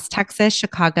across Texas,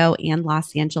 Chicago, and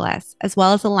Los Angeles, as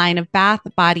well as a line of bath,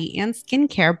 body, and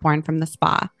skincare born from the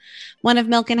spa. One of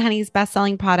Milk and Honey's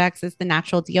best-selling products is the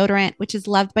natural deodorant, which is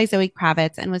loved by Zoe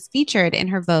Kravitz and was featured in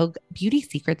her Vogue Beauty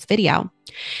Secrets video.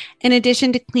 In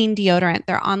addition to clean deodorant,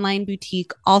 their online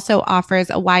boutique also offers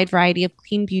a wide variety of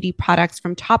clean beauty products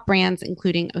from top brands,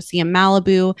 including Osea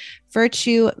Malibu,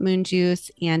 Virtue, Moon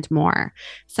Juice, and more.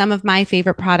 Some of my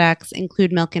favorite products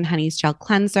include Milk and Honey's Gel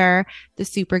Cleanser, the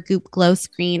Super Goop Glow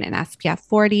Screen and SPF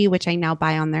 40, which I now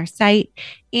buy on their site,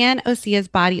 and Osea's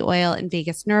Body Oil and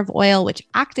Vagus Nerve Oil, which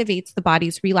activates the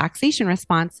body's relaxation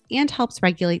response and helps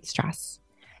regulate stress.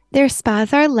 Their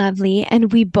spas are lovely,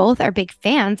 and we both are big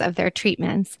fans of their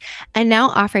treatments and now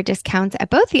offer discounts at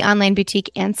both the online boutique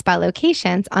and spa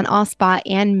locations on all spa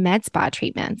and med spa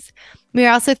treatments. We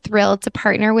are also thrilled to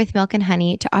partner with Milk and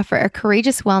Honey to offer a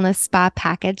Courageous Wellness spa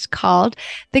package called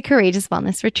the Courageous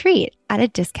Wellness Retreat at a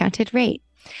discounted rate.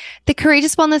 The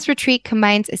Courageous Wellness Retreat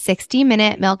combines a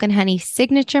 60-minute Milk and Honey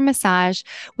signature massage,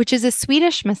 which is a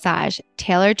Swedish massage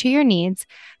tailored to your needs,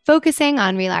 focusing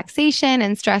on relaxation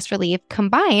and stress relief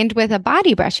combined with a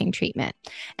body brushing treatment,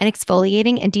 an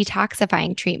exfoliating and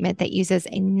detoxifying treatment that uses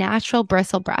a natural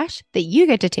bristle brush that you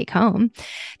get to take home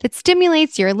that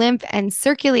stimulates your lymph and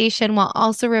circulation while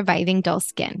also reviving dull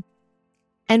skin.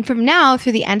 And from now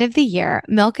through the end of the year,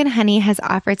 Milk and Honey has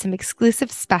offered some exclusive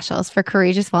specials for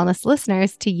Courageous Wellness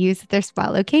listeners to use at their spa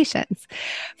locations.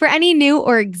 For any new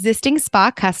or existing spa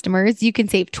customers, you can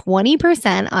save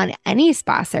 20% on any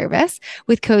spa service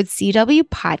with code CW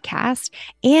Podcast.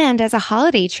 And as a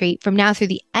holiday treat from now through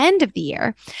the end of the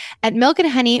year, at Milk and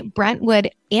Honey,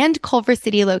 Brentwood, and Culver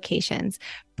City locations,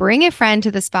 bring a friend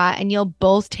to the spa and you'll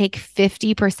both take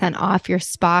 50% off your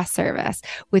spa service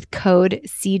with code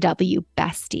CW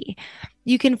Bestie.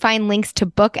 You can find links to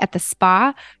book at the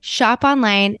spa, shop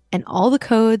online, and all the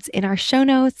codes in our show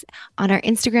notes on our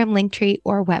Instagram Linktree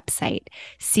or website.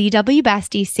 CW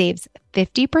Bestie saves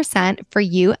 50% for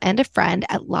you and a friend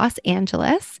at Los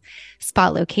Angeles spa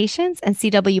locations, and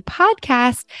CW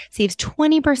Podcast saves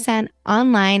 20%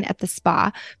 online at the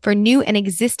spa for new and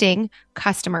existing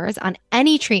customers on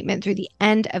any treatment through the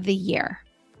end of the year.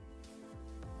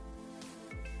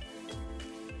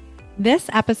 This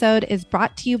episode is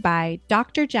brought to you by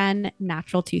Dr. Jen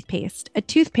Natural Toothpaste, a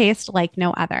toothpaste like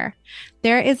no other.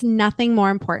 There is nothing more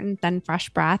important than fresh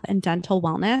breath and dental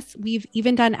wellness. We've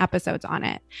even done episodes on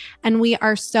it. And we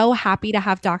are so happy to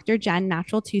have Dr. Jen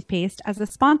Natural Toothpaste as a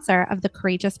sponsor of the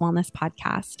Courageous Wellness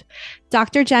podcast.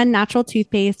 Dr. Jen Natural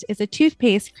Toothpaste is a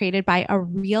toothpaste created by a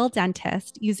real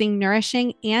dentist using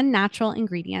nourishing and natural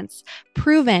ingredients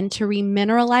proven to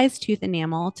remineralize tooth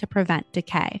enamel to prevent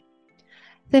decay.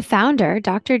 The founder,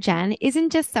 Dr. Jen,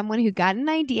 isn't just someone who got an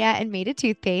idea and made a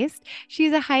toothpaste.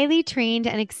 She's a highly trained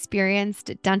and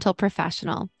experienced dental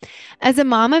professional. As a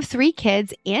mom of 3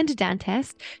 kids and a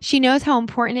dentist, she knows how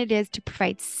important it is to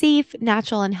provide safe,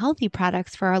 natural, and healthy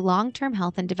products for our long-term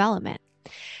health and development.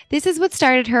 This is what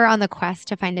started her on the quest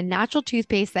to find a natural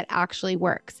toothpaste that actually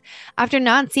works. After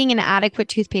not seeing an adequate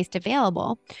toothpaste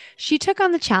available, she took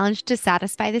on the challenge to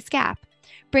satisfy this gap.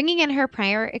 Bringing in her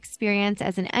prior experience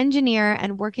as an engineer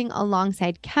and working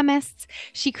alongside chemists,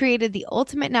 she created the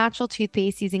ultimate natural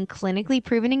toothpaste using clinically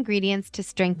proven ingredients to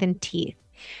strengthen teeth.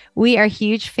 We are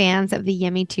huge fans of the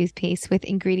Yummy toothpaste with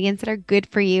ingredients that are good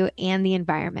for you and the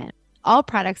environment. All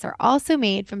products are also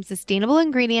made from sustainable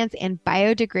ingredients and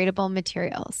biodegradable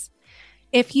materials.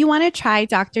 If you want to try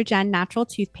Dr. Jen natural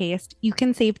toothpaste, you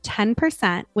can save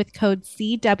 10% with code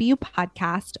CW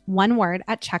podcast, one word,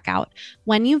 at checkout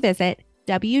when you visit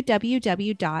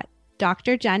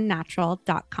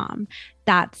www.drjennatural.com.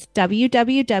 That's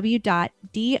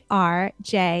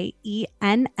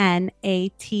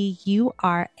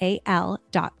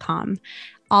www.drjennatural.com.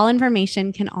 All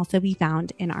information can also be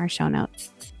found in our show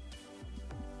notes.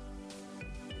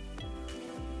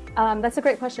 That's a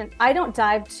great question. I don't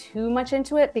dive too much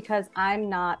into it because I'm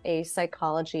not a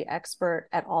psychology expert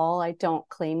at all. I don't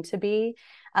claim to be.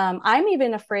 I'm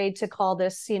even afraid to call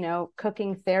this,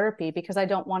 cooking therapy, because I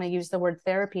don't want to use the word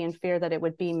therapy in fear that it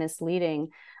would be misleading.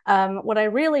 What I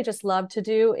really just love to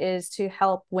do is to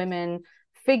help women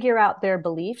figure out their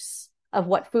beliefs of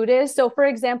what food is. So for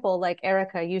example, like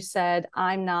Erica, you said,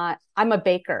 I'm a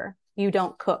baker. You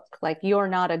don't cook, like you're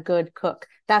not a good cook.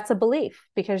 That's a belief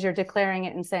because you're declaring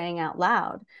it and saying out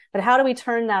loud. But how do we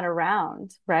turn that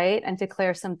around, right? And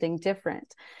declare something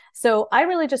different? So I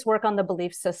really just work on the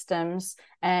belief systems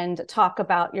and talk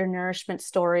about your nourishment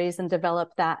stories and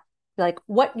develop that, like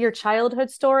what your childhood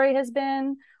story has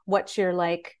been, what your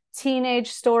like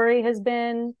teenage story has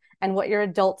been, and what your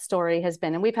adult story has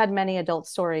been. And we've had many adult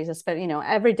stories, especially,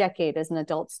 every decade is an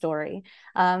adult story.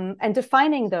 And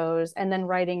defining those and then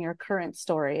writing your current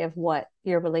story of what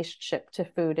your relationship to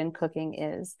food and cooking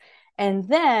is. And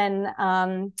then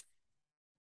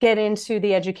get into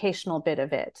the educational bit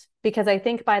of it, because I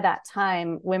think by that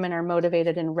time, women are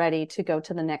motivated and ready to go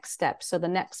to the next step. So the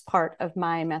next part of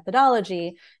my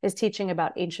methodology is teaching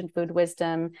about ancient food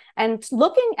wisdom and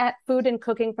looking at food and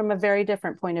cooking from a very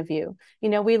different point of view.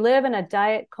 We live in a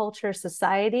diet culture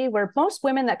society where most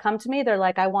women that come to me, they're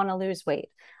like, I want to lose weight.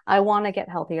 I want to get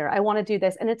healthier. I want to do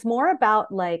this. And it's more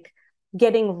about like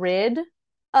getting rid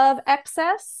of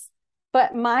excess.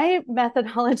 But my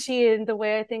methodology and the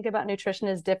way I think about nutrition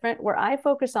is different, where I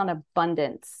focus on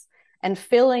abundance and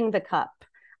filling the cup.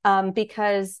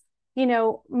 Because,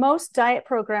 most diet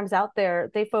programs out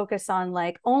there, they focus on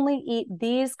like only eat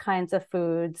these kinds of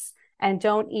foods and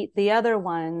don't eat the other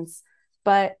ones.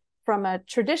 But from a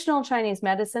traditional Chinese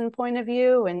medicine point of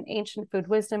view and ancient food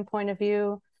wisdom point of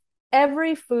view,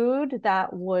 every food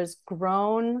that was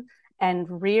grown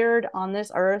and reared on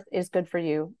this earth is good for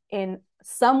you in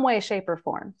some way, shape, or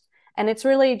form. And it's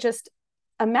really just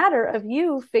a matter of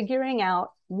you figuring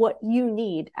out what you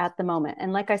need at the moment.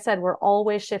 And like I said, we're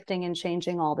always shifting and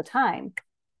changing all the time.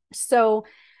 So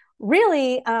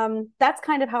really, that's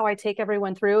kind of how I take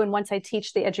everyone through. And once I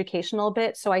teach the educational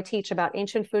bit, so I teach about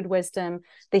ancient food wisdom,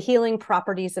 the healing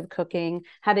properties of cooking,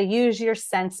 how to use your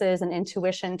senses and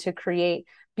intuition to create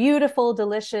beautiful,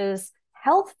 delicious,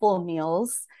 healthful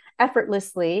meals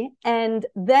effortlessly. And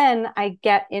then I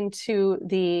get into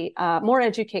the more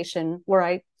education where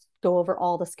I go over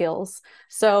all the skills.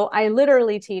 So I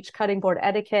literally teach cutting board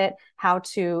etiquette, how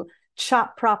to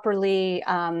chop properly,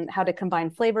 how to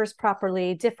combine flavors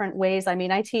properly, different ways. I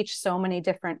mean, I teach so many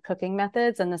different cooking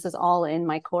methods, and this is all in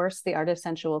my course, The Art of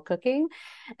Sensual Cooking.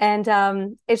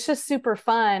 And it's just super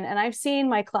fun. And I've seen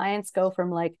my clients go from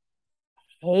like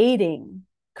hating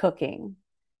cooking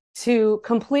to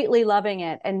completely loving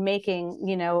it and making,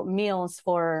 meals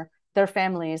for their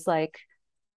families like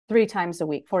 3 times a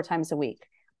week, 4 times a week.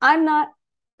 I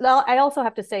also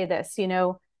have to say this,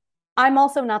 I'm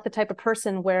also not the type of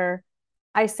person where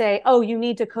I say, oh, you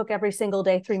need to cook every single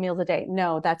day, 3 meals a day.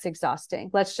 No, that's exhausting.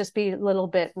 Let's just be a little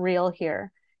bit real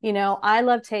here. I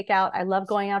love takeout. I love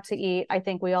going out to eat. I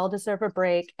think we all deserve a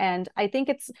break. And I think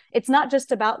it's not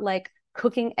just about like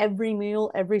cooking every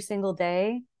meal every single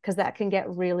day, because that can get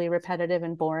really repetitive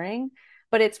and boring.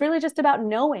 But it's really just about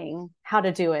knowing how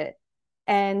to do it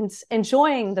and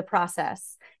enjoying the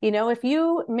process. If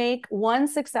you make one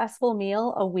successful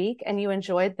meal a week and you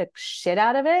enjoyed the shit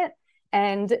out of it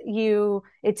and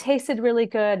it tasted really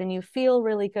good and you feel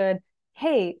really good,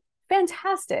 hey,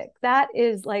 fantastic. That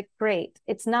is like great.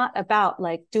 It's not about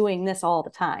like doing this all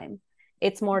the time.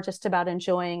 It's more just about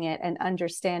enjoying it and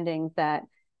understanding that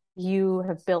you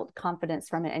have built confidence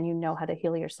from it and you know how to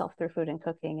heal yourself through food and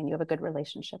cooking and you have a good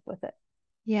relationship with it.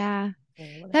 Yeah,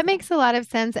 that makes a lot of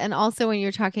sense. And also when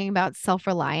you're talking about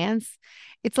self-reliance,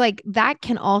 it's like that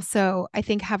can also, I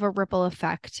think, have a ripple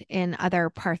effect in other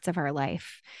parts of our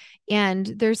life. And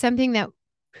there's something that,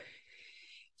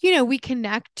 we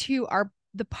connect to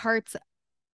the parts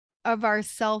of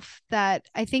ourself that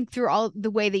I think through all the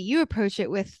way that you approach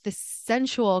it with the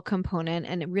sensual component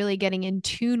and really getting in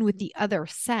tune with the other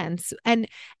sense, and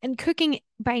cooking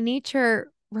by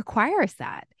nature requires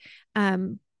that.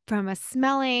 from a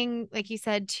smelling, like you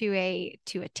said, to a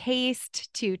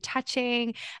taste, to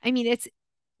touching. I mean, it's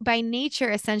by nature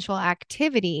a sensual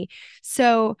activity.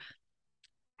 So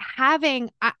I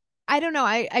don't know,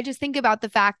 I just think about the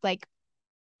fact, like,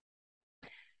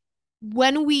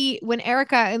 when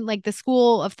Erica and like the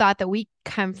school of thought that we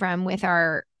come from with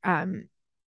our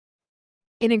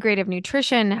integrative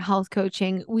nutrition, health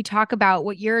coaching, we talk about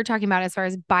what you're talking about as far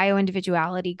as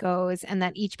bio-individuality goes, and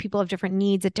that each people have different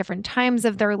needs at different times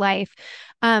of their life.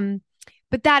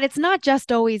 But that it's not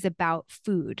just always about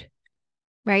food,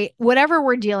 right? Whatever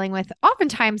we're dealing with,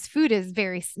 oftentimes food is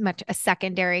very much a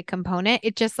secondary component.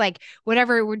 It just like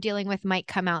whatever we're dealing with might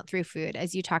come out through food,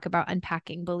 as you talk about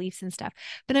unpacking beliefs and stuff.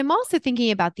 But I'm also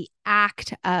thinking about the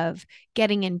act of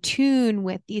getting in tune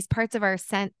with these parts of our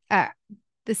senses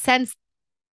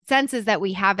that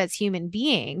we have as human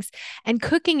beings. And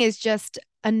cooking is just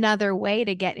another way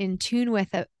to get in tune with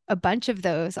a bunch of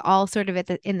those, all sort of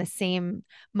in the same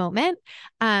moment,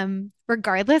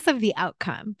 regardless of the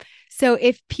outcome. So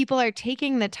if people are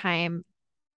taking the time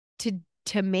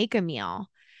to make a meal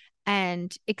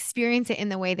and experience it in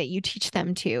the way that you teach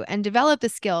them to, and develop the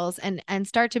skills and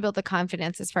start to build the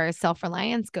confidence as far as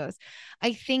self-reliance goes,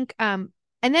 I think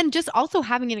and then just also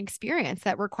having an experience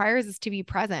that requires us to be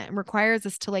present and requires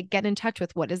us to like get in touch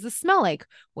with, what does this smell like?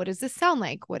 What does this sound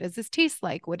like? What does this taste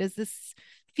like? What does this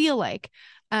feel like?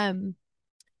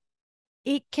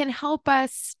 It can help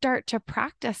us start to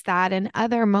practice that in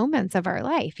other moments of our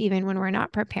life, even when we're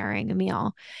not preparing a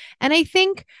meal. And I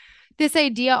think this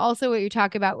idea also, what you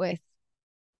talk about with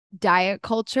diet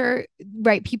culture,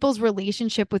 right? People's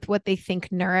relationship with what they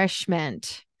think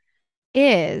nourishment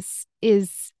is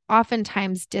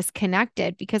oftentimes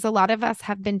disconnected, because a lot of us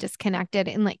have been disconnected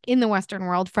in the Western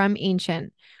world from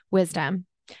ancient wisdom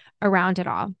around it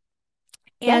all.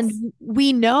 And Yes.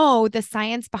 we know the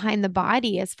science behind the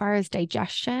body as far as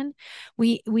digestion.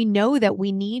 We know that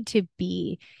we need to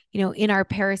be, in our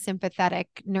parasympathetic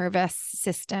nervous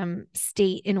system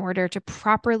state in order to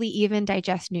properly even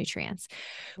digest nutrients.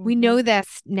 Mm-hmm. We know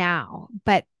this now,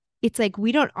 but it's like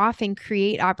we don't often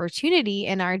create opportunity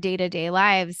in our day-to-day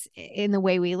lives in the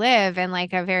way we live, and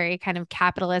like a very kind of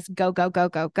capitalist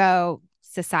go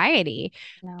society,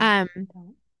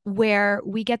 where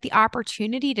we get the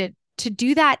opportunity to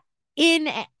do that in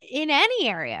any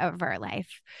area of our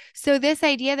life. So this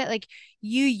idea that like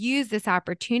you use this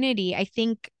opportunity, I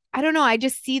think, I don't know, I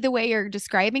just see the way you're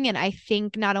describing it. I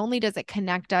think not only does it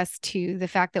connect us to the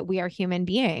fact that we are human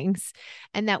beings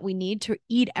and that we need to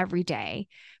eat every day,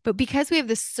 but because we have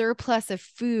this surplus of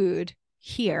food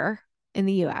here in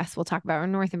the US, we'll talk about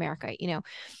in North America,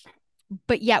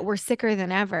 but yet we're sicker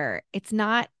than ever. It's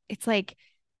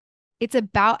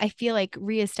about, I feel like,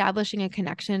 reestablishing a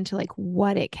connection to like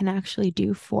what it can actually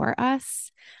do for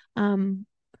us, and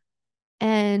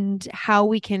how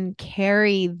we can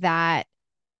carry that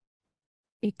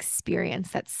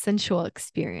experience, that sensual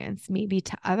experience, maybe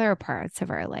to other parts of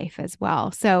our life as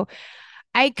well. So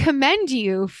I commend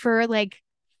you for like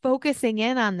focusing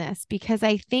in on this, because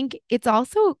I think it's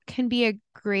also can be a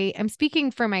great, I'm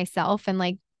speaking for myself and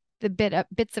like the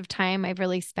bits of time I've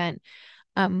really spent,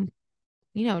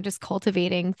 just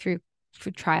cultivating through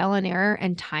trial and error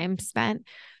and time spent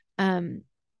in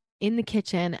the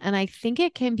kitchen. And I think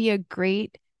it can be a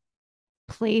great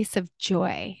place of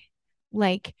joy.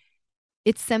 Like,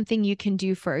 it's something you can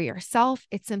do for yourself.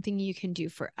 It's something you can do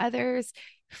for others.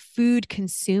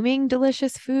 Consuming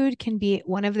delicious food can be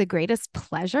one of the greatest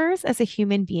pleasures as a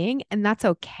human being, and that's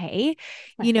okay.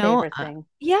 My favorite thing.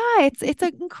 It's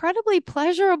an incredibly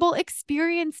pleasurable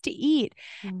experience to eat.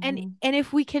 Mm-hmm. And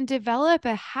if we can develop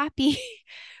a happy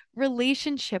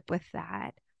relationship with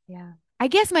that. Yeah. I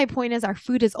guess my point is our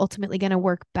food is ultimately going to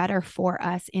work better for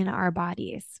us in our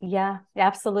bodies. Yeah,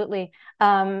 absolutely.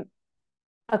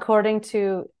 According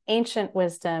to ancient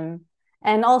wisdom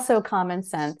and also common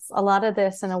sense, a lot of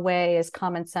this in a way is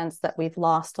common sense that we've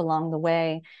lost along the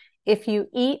way. If you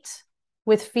eat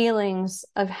with feelings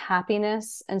of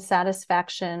happiness and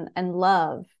satisfaction and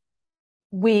love,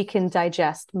 we can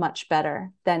digest much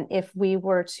better than if we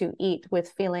were to eat with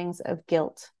feelings of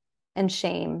guilt and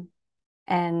shame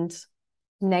and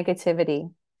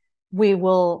negativity. We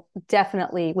won't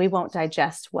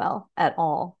digest well at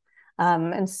all.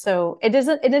 And so it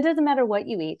doesn't matter what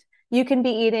you eat. You can be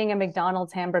eating a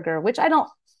McDonald's hamburger, which I don't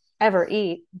ever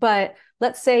eat, but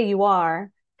let's say you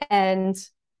are, and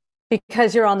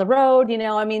because you're on the road,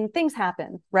 things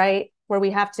happen, right? Where we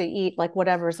have to eat like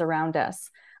whatever's around us.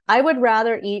 I would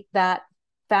rather eat that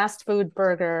fast food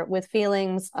burger with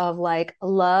feelings of like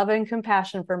love and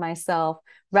compassion for myself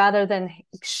rather than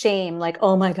shame, like,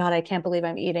 oh my God, I can't believe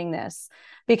I'm eating this,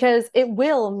 because it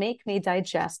will make me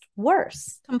digest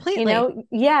worse. Completely. You know,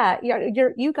 yeah,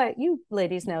 you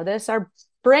ladies know this. Our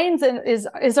brains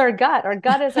is our gut. Our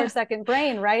gut is our second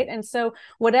brain, right? And so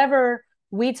whatever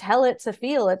we tell it to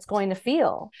feel, it's going to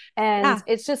feel. And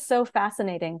it's just so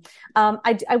fascinating.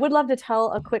 I would love to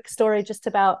tell a quick story just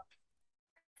about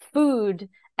food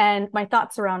and my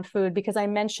thoughts around food, because I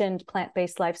mentioned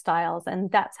plant-based lifestyles, and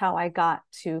that's how I got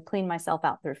to clean myself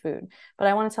out through food. But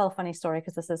I want to tell a funny story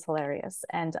because this is hilarious.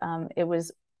 And it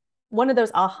was one of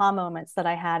those aha moments that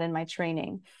I had in my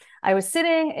training. I was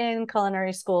sitting in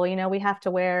culinary school. You know, we have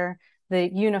to wear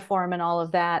the uniform and all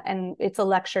of that. And it's a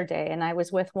lecture day. And I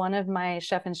was with one of my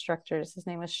chef instructors. His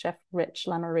name was Chef Rich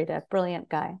Lamarita, brilliant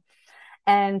guy,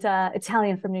 and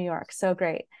Italian from New York. So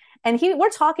great. And we're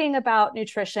talking about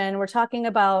nutrition. We're talking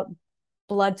about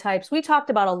blood types. We talked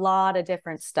about a lot of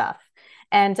different stuff.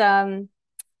 And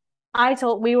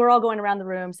we were all going around the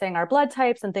room saying our blood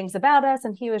types and things about us.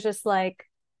 And he was just like,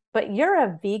 but you're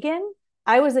a vegan?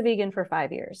 I was a vegan for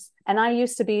 5 years. And I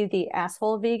used to be the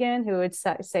asshole vegan who would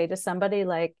say to somebody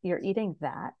like, you're eating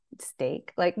that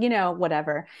steak, like, you know,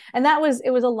 whatever. And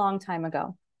it was a long time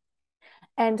ago.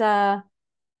 And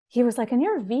he was like, and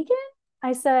you're a vegan?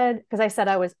 I said, because I said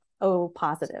I was O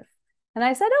positive. And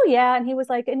I said, oh yeah. And he was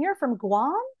like, and you're from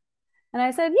Guam? And I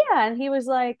said, yeah. And he was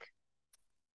like,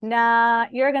 nah,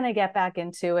 you're going to get back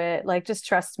into it. Like, just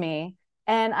trust me.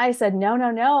 And I said, no,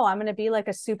 I'm going to be like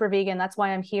a super vegan. That's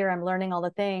why I'm here. I'm learning all the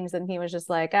things. And he was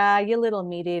just like, you little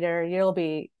meat eater,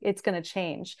 it's going to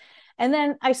change. And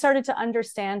then I started to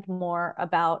understand more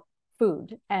about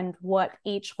food and what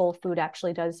each whole food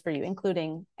actually does for you,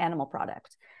 including animal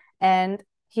product. And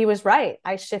he was right.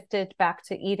 I shifted back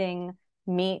to eating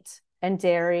meat and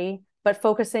dairy, but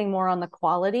focusing more on the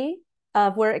quality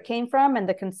of where it came from and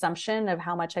the consumption of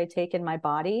how much I take in my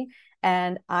body.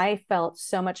 And I felt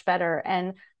so much better.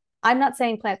 And I'm not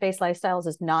saying plant-based lifestyles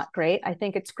is not great. I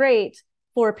think it's great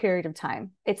for a period of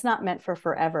time. It's not meant for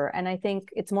forever. And I think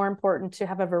it's more important to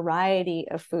have a variety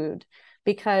of food,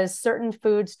 because certain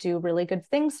foods do really good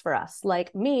things for us.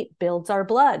 Like meat builds our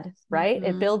blood, right? Mm-hmm.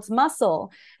 It builds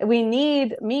muscle. We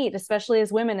need meat, especially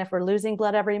as women. If we're losing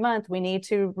blood every month, we need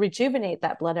to rejuvenate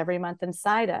that blood every month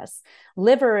inside us.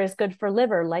 Liver is good for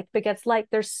liver. Like begets like.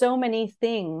 There's so many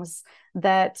things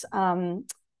that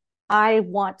I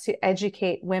want to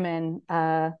educate women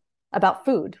about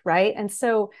food, right? And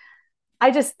so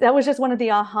that was just one of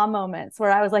the aha moments where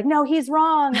I was like, no, he's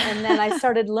wrong. And then I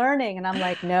started learning and I'm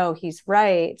like, no, he's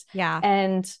right. Yeah.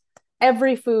 And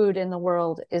every food in the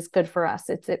world is good for us.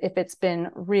 If it's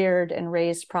been reared and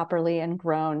raised properly and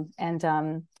grown.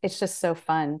 And it's just so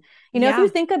fun. You know, if you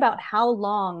think about how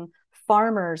long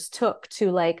farmers took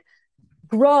to like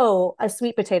grow a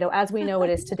sweet potato as we know it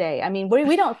is today. I mean,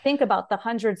 we don't think about the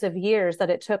hundreds of years that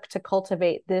it took to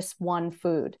cultivate this one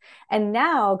food. And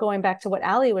now, going back to what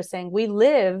Ali was saying, we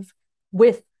live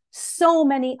with so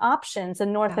many options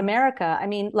in North America. I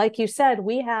mean, like you said,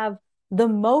 we have the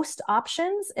most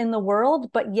options in the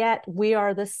world, but yet we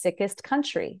are the sickest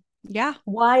country. Yeah.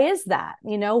 Why is that?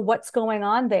 You know, what's going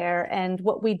on there? And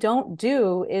what we don't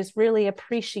do is really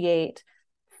appreciate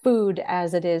food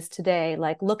as it is today.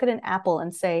 Like, look at an apple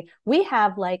and say, we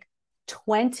have like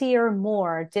 20 or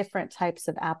more different types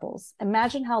of apples.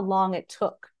 Imagine how long it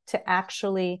took to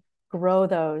actually grow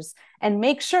those and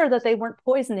make sure that they weren't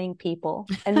poisoning people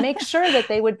and make sure that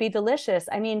they would be delicious.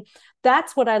 I mean,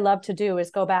 that's what I love to do, is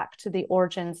go back to the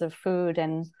origins of food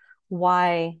and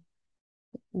why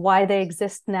they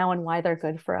exist now and why they're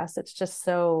good for us. It's just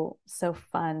so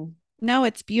fun. No,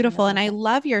 it's beautiful. And I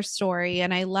love your story.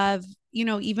 And I love, you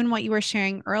know, even what you were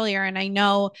sharing earlier. And I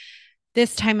know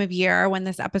this time of year when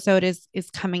this episode is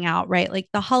coming out, right? Like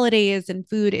the holidays and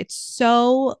food, it's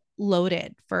so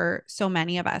loaded for so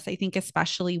many of us, I think,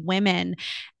 especially women.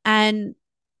 And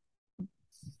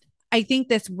I think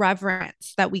this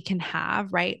reverence that we can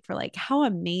have, right? For like, how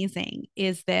amazing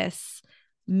is this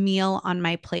meal on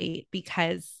my plate?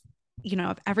 Because, you know,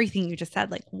 of everything you just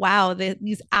said, like, wow,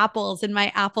 these apples in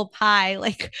my apple pie,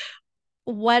 like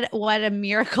what a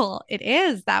miracle it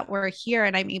is that we're here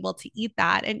and I'm able to eat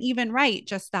that. And even right,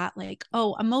 just that like,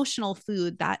 oh, emotional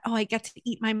food that, oh, I get to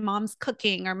eat my mom's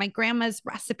cooking or my grandma's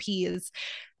recipes,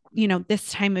 you know,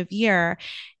 this time of year.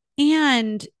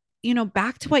 And, you know,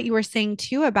 back to what you were saying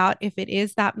too, about if it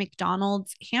is that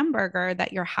McDonald's hamburger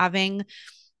that you're having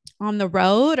on the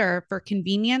road or for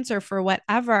convenience or for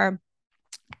whatever,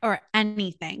 or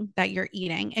anything that you're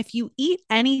eating, if you eat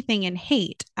anything in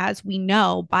hate, as we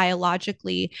know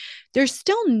biologically, there's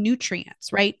still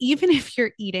nutrients, right? Even if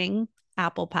you're eating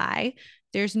apple pie,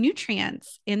 there's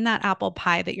nutrients in that apple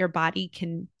pie that your body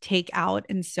can take out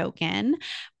and soak in,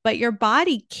 but your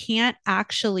body can't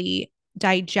actually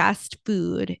digest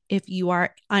food if you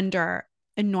are under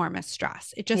enormous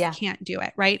stress. It just Yeah. can't do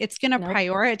it, right? It's going to Nope.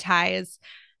 prioritize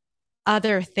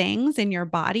other things in your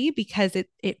body because it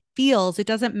feels, it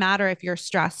doesn't matter if you're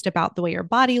stressed about the way your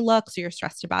body looks or you're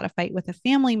stressed about a fight with a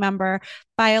family member.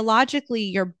 Biologically,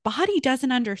 your body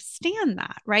doesn't understand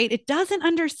that, right? It doesn't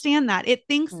understand that. It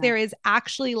thinks No. there is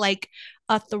actually like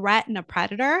a threat and a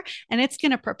predator, and it's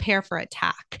going to prepare for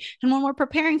attack. And when we're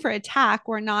preparing for attack,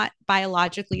 we're not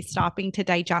biologically stopping to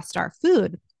digest our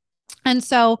food. And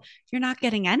so you're not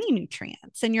getting any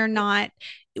nutrients, and you're not,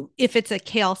 if it's a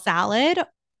kale salad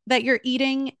that you're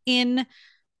eating in,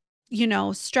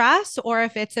 stress, or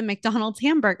if it's a McDonald's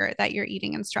hamburger that you're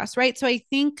eating in stress, right? So I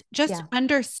think just Yeah.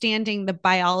 understanding the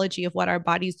biology of what our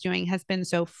body's doing has been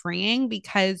so freeing,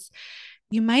 because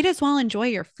you might as well enjoy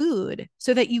your food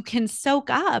so that you can soak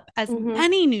up as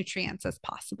many nutrients as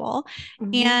possible.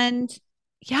 And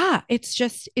yeah,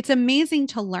 it's amazing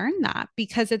to learn that,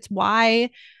 because it's why,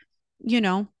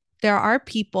 there are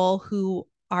people who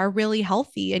are really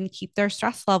healthy and keep their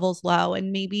stress levels low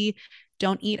and maybe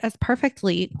don't eat as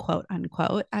perfectly, quote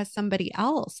unquote, as somebody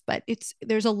else. But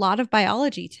there's a lot of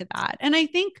biology to that. And I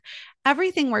think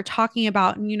everything we're talking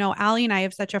about, and, Allie and I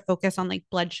have such a focus on like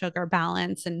blood sugar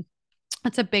balance, and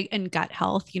that's a big, and gut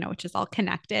health, which is all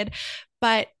connected.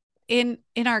 But in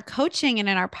our coaching and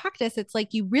in our practice, it's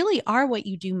like you really are what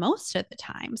you do most of the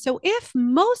time. So if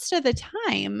most of the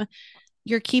time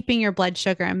you're keeping your blood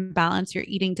sugar in balance, you're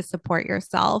eating to support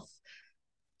yourself,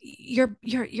 your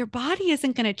body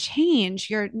isn't going to change.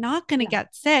 You're not going to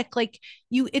get sick. Like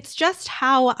it's just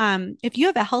how if you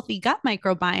have a healthy gut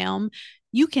microbiome,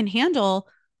 you can handle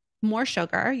more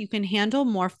sugar, you can handle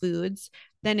more foods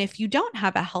than if you don't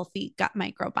have a healthy gut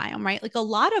microbiome, right? Like a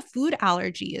lot of food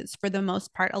allergies, for the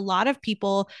most part, a lot of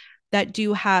people that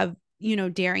do have,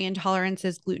 dairy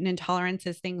intolerances, gluten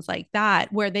intolerances, things like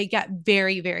that, where they get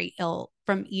very, very ill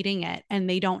from eating it, and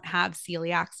they don't have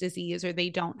celiac disease, or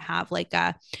they don't have like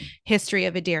a history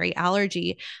of a dairy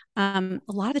allergy. A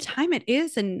lot of the time it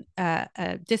is a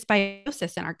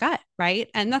dysbiosis in our gut, right?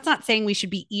 And that's not saying we should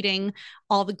be eating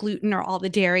all the gluten or all the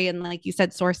dairy. And like you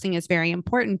said, sourcing is very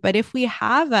important. But if we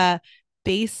have a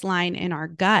baseline in our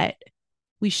gut,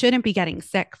 we shouldn't be getting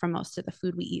sick from most of the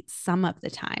food we eat some of the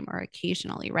time or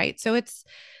occasionally, right? So it's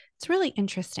really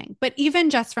interesting. But even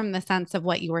just from the sense of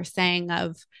what you were saying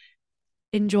of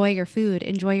enjoy your food,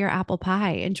 enjoy your apple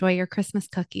pie, enjoy your Christmas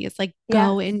cookies, like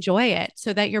go enjoy it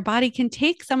so that your body can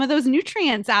take some of those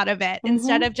nutrients out of it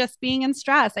instead of just being in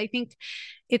stress. I think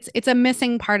it's a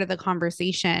missing part of the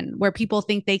conversation, where people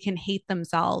think they can hate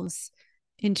themselves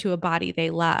into a body they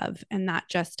love, and that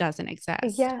just doesn't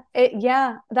exist.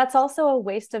 Yeah, that's also a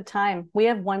waste of time. We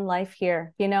have one life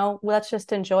here, let's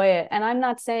just enjoy it. And I'm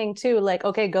not saying too, like,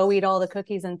 okay, go eat all the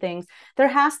cookies and things. There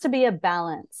has to be a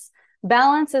balance.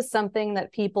 Balance is something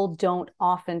that people don't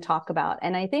often talk about.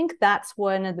 And I think that's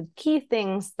one of the key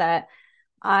things that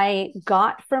I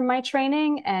got from my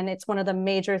training. And it's one of the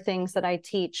major things that I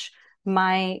teach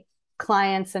my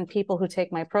clients and people who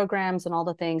take my programs and all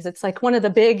the things. It's like one of the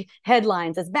big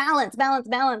headlines is balance, balance,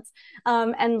 balance,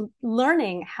 and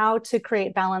learning how to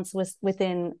create balance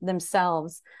within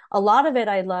themselves. A lot of it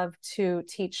I love to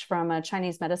teach from a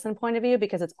Chinese medicine point of view,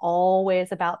 because it's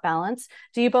always about balance.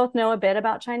 Do you both know a bit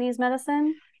about Chinese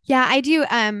medicine? Yeah, I do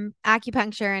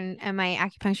acupuncture, and my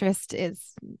acupuncturist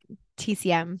is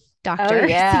TCM doctor. Oh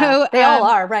yeah, so they all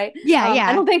are, right? Yeah.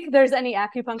 I don't think there's any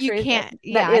acupuncture You can't.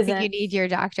 that I isn't. think you need your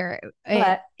doctor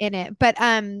in it,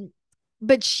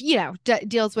 but she,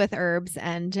 deals with herbs,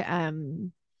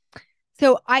 and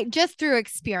so I just through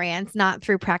experience, not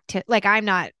through practice. Like I'm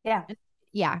not.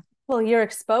 Yeah. Well, you're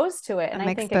exposed to it, and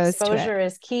I think exposure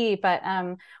is key. But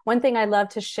one thing I love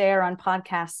to share on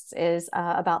podcasts is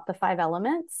about the 5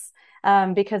 elements.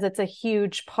 Because it's a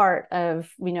huge part of,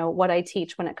 what I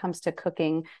teach when it comes to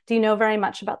cooking. Do you know very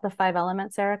much about the 5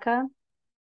 elements, Erica?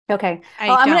 Okay.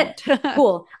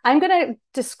 Cool. I'm going to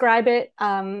describe it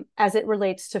as it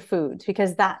relates to food,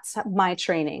 because that's my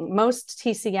training. Most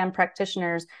TCM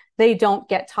practitioners, they don't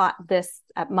get taught this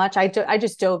much. I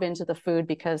just dove into the food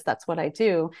because that's what I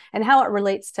do, and how it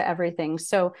relates to everything.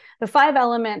 So the 5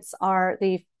 elements are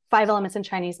the 5 elements in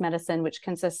Chinese medicine, which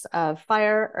consists of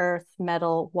fire, earth,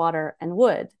 metal, water, and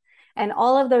wood. And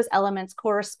all of those elements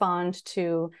correspond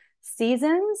to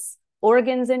seasons,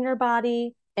 organs in your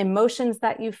body, emotions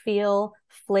that you feel,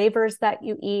 flavors that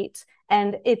you eat.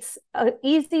 And it's an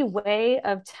easy way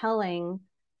of telling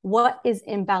what is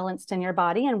imbalanced in your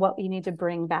body and what you need to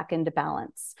bring back into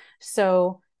balance.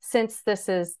 So since this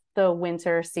is the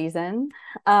winter season,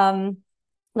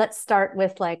 let's start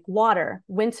with like water.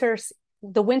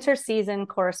 The winter season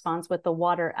corresponds with the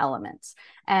water elements,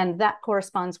 and that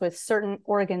corresponds with certain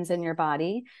organs in your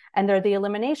body. And they're the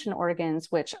elimination organs,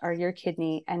 which are your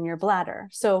kidney and your bladder.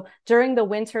 So during the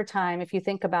winter time, if you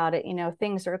think about it,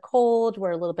 things are cold, we're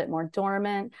a little bit more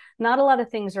dormant. Not a lot of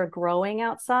things are growing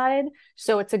outside.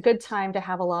 So it's a good time to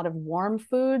have a lot of warm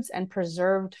foods and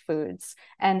preserved foods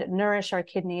and nourish our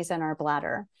kidneys and our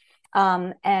bladder.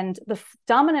 And the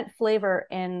dominant flavor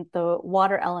in the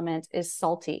water element is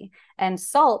salty, and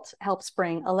salt helps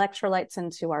bring electrolytes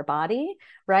into our body,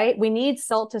 right? We need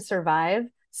salt to survive.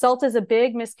 Salt is a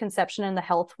big misconception in the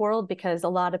health world because a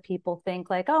lot of people think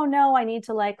like, oh no, I need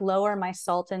to like lower my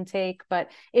salt intake.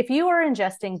 But if you are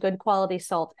ingesting good quality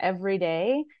salt every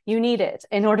day, you need it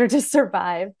in order to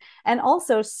survive. And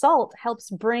also salt helps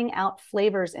bring out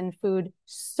flavors in food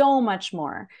so much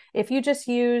more. If you just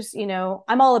use,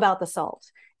 I'm all about the salt.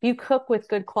 If you cook with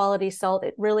good quality salt,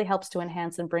 it really helps to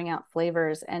enhance and bring out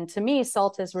flavors. And to me,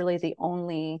 salt is really the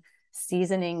only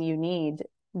seasoning you need.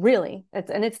 Really,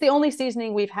 it's the only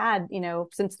seasoning we've had,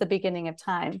 since the beginning of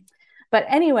time. But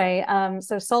anyway,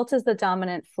 so salt is the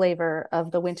dominant flavor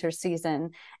of the winter season.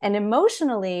 And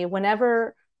emotionally,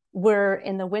 whenever we're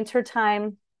in the winter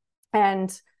time, and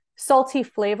salty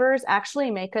flavors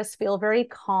actually make us feel very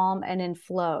calm and in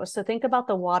flow. So think about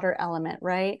the water element,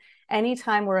 right?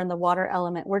 Anytime we're in the water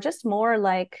element, we're just more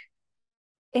like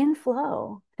in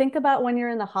flow. Think about when you're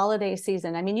in the holiday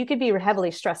season. I mean, you could be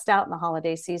heavily stressed out in the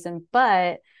holiday season,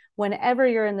 but whenever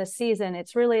you're in the season,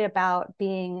 it's really about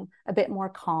being a bit more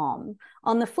calm.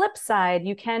 On the flip side,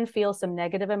 you can feel some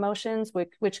negative emotions,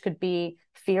 which could be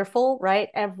fearful, right?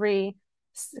 Every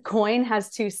coin has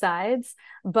two sides,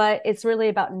 but it's really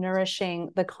about nourishing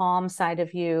the calm side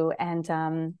of you.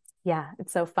 And yeah,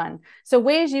 it's so fun. So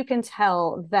ways you can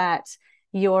tell that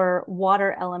your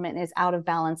water element is out of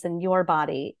balance in your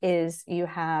body is you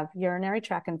have urinary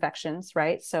tract infections,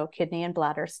 right? So kidney and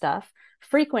bladder stuff,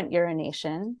 frequent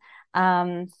urination,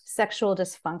 sexual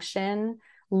dysfunction,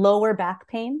 lower back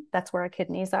pain. That's where our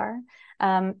kidneys are.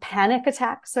 Panic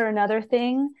attacks are another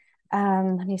thing.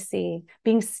 Let me see,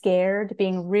 being scared,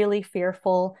 being really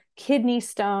fearful, kidney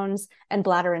stones, and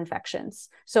bladder infections.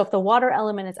 So if the water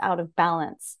element is out of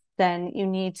balance, then you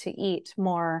need to eat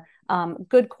more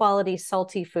good quality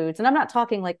salty foods. And I'm not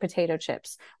talking like potato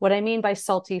chips. What I mean by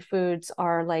salty foods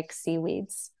are like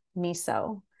seaweeds,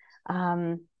 miso,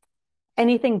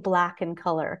 anything black in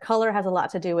color. Color has a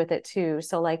lot to do with it too.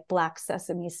 So like black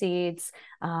sesame seeds,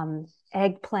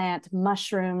 eggplant,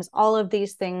 mushrooms, all of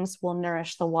these things will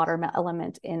nourish the water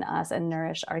element in us and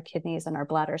nourish our kidneys and our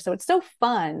bladder. So it's so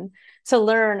fun to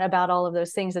learn about all of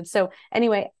those things. And so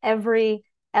anyway, every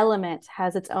element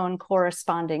has its own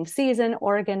corresponding season,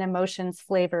 organ, emotions,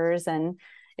 flavors, and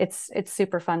it's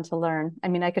super fun to learn. I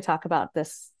mean, I could talk about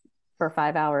this for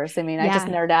 5 hours. I mean, I just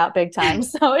nerd out big time.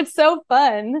 So it's so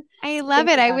fun. I love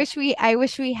it. I wish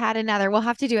we had another. We'll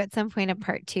have to do at some point a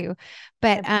part 2.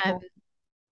 But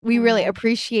we really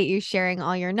appreciate you sharing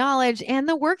all your knowledge and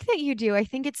the work that you do. I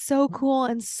think it's so cool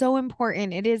and so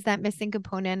important. It is that missing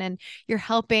component, and you're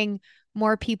helping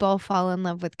more people fall in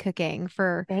love with cooking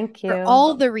for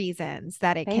all the reasons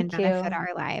that it can benefit our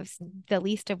lives, the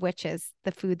least of which is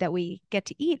the food that we get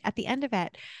to eat at the end of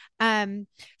it.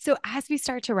 So as we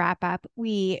start to wrap up,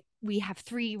 we have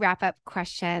 3 wrap-up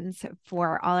questions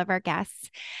for all of our guests.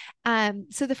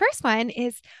 So the first one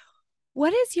is,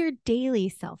 what does your daily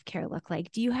self-care look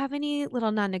like? Do you have any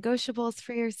little non-negotiables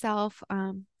for yourself?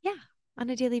 On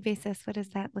a daily basis, what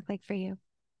does that look like for you?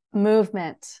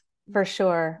 Movement. For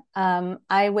sure.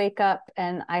 I wake up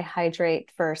and I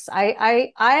hydrate first.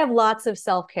 I have lots of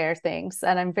self-care things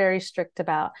that I'm very strict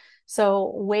about.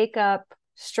 So wake up,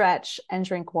 stretch, and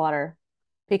drink water,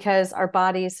 because our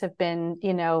bodies have been,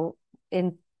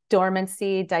 in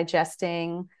dormancy,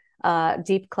 digesting,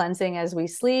 deep cleansing as we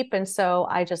sleep. And so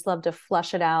I just love to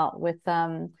flush it out with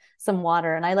some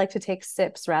water. And I like to take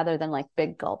sips rather than like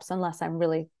big gulps, unless I'm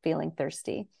really feeling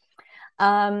thirsty.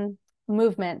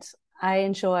 Movement. I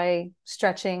enjoy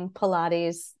stretching,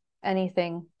 Pilates,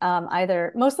 anything,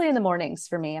 either mostly in the mornings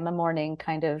for me. I'm a morning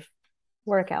kind of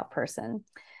workout person.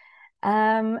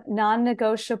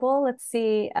 Non-negotiable, let's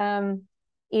see,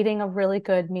 eating a really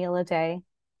good meal a day.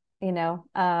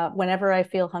 Whenever I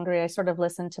feel hungry, I sort of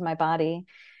listen to my body.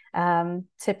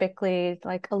 Typically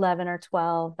like 11 or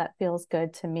 12, that feels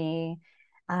good to me.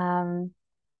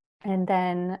 And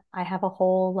then I have a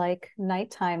whole like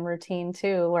nighttime routine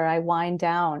too, where I wind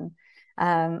down.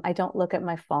 I don't look at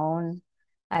my phone.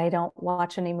 I don't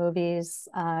watch any movies,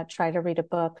 try to read a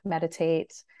book,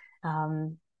 meditate,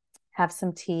 um, have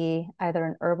some tea, either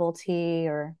an herbal tea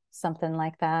or something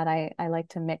like that. I like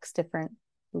to mix different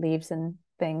leaves and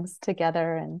things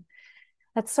together. And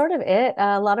that's sort of it.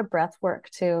 A lot of breath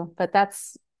work too, but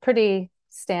that's pretty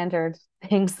standard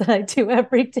things that I do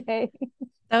every day.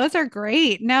 Those are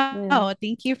great. No, Yeah.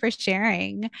 thank you for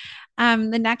sharing.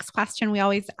 The next question we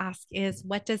always ask is,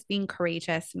 what does being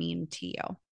courageous mean to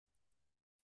you?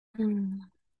 Mm.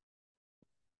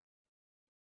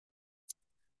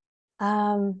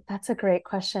 That's a great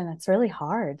question. It's really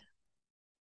hard.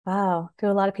 Wow. Do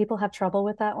a lot of people have trouble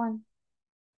with that one?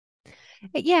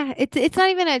 Yeah, it's not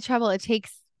even a trouble. It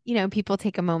takes, people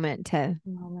take a moment to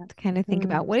Moment. kind of think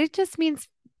about what it just means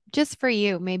just for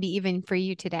you, maybe even for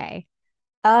you today.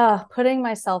 Putting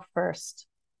myself first.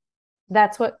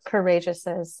 That's what courageous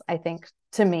is, I think,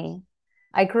 to me.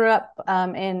 I grew up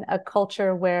in a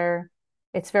culture where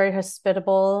it's very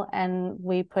hospitable and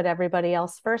we put everybody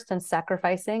else first, and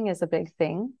sacrificing is a big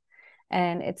thing.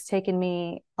 And it's taken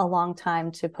me a long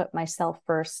time to put myself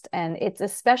first. And it's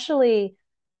especially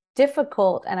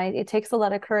difficult, and it takes a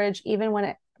lot of courage, even when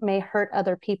it may hurt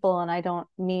other people and I don't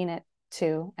mean it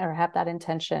to or have that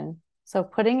intention. So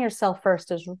putting yourself first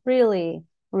is really,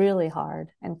 really hard,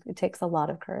 and it takes a lot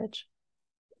of courage.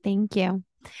 Thank you.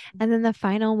 And then the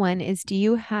final one is, do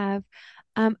you have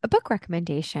a book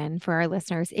recommendation for our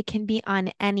listeners? It can be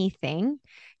on anything,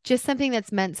 just something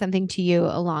that's meant something to you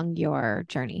along your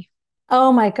journey.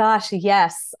 Oh my gosh,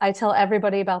 yes. I tell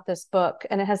everybody about this book,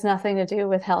 and it has nothing to do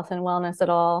with health and wellness at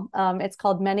all. It's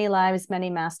called Many Lives, Many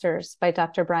Masters by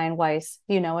Dr. Brian Weiss.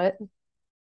 You know it?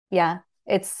 Yeah,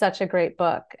 it's such a great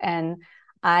book. And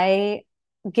I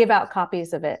give out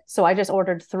copies of it. So I just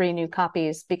ordered 3 new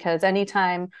copies, because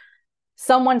anytime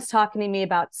someone's talking to me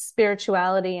about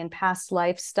spirituality and past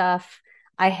life stuff,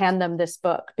 I hand them this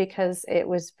book, because it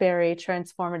was very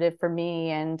transformative for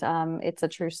me, and it's a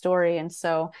true story. And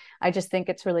so I just think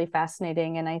it's really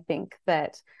fascinating. And I think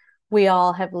that we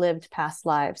all have lived past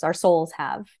lives, our souls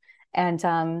have.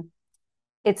 And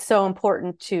it's so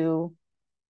important to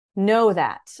know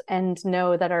that, and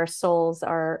know that our souls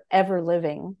are ever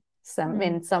living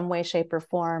in some way, shape, or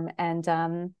form. And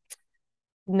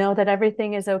know that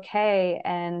everything is okay,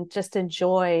 and just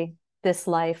enjoy this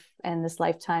life and this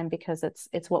lifetime, because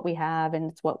it's what we have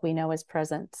and it's what we know is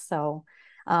present. So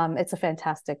it's a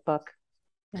fantastic book.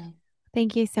 Yeah.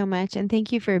 Thank you so much. And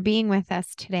thank you for being with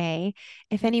us today.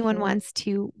 If anyone wants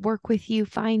to work with you,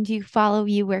 find you, follow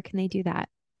you, where can they do that?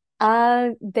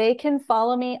 They can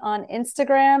follow me on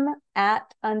Instagram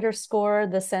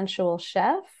 @_the sensual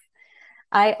chef.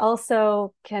 I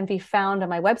also can be found on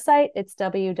my website. It's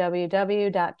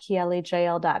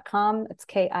www.kielejl.com. It's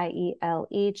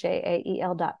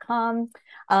KIELEJAEL.com.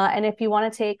 And if you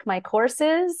want to take my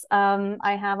courses,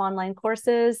 I have online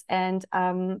courses, and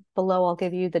below I'll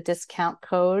give you the discount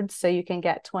code so you can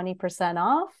get 20%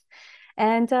 off.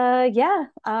 And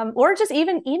or just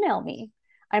even email me.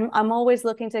 I'm always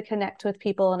looking to connect with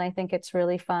people, and I think it's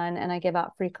really fun, and I give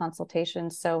out free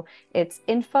consultations. So it's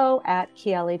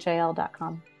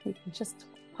info@kielejl.com. You can just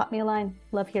pop me a line.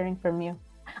 Love hearing from you.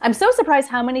 I'm so surprised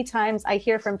how many times I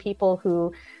hear from people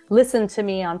who listen to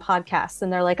me on podcasts,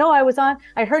 and they're like, "Oh, I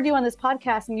heard you on this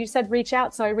podcast and you said reach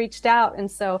out." So I reached out. And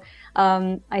so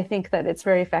I think that it's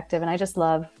very effective, and I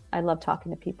love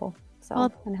talking to people.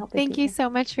 So and helping thank people. you so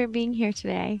much for being here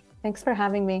today. Thanks for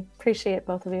having me. Appreciate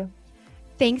both of you.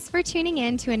 Thanks for tuning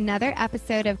in to another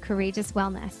episode of Courageous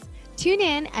Wellness. Tune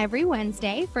in every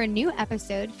Wednesday for a new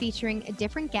episode featuring a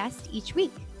different guest each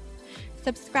week.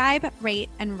 Subscribe,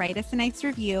 rate, and write us a nice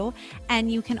review.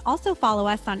 And you can also follow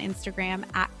us on Instagram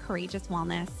 @Courageous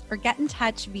Wellness, or get in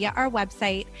touch via our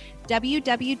website,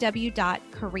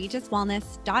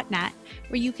 www.courageouswellness.net,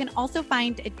 where you can also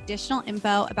find additional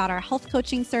info about our health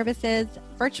coaching services,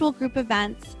 virtual group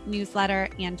events, newsletter,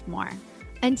 and more.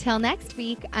 Until next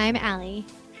week, I'm Allie.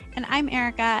 And I'm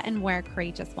Erica, and we're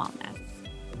Courageous Wellness.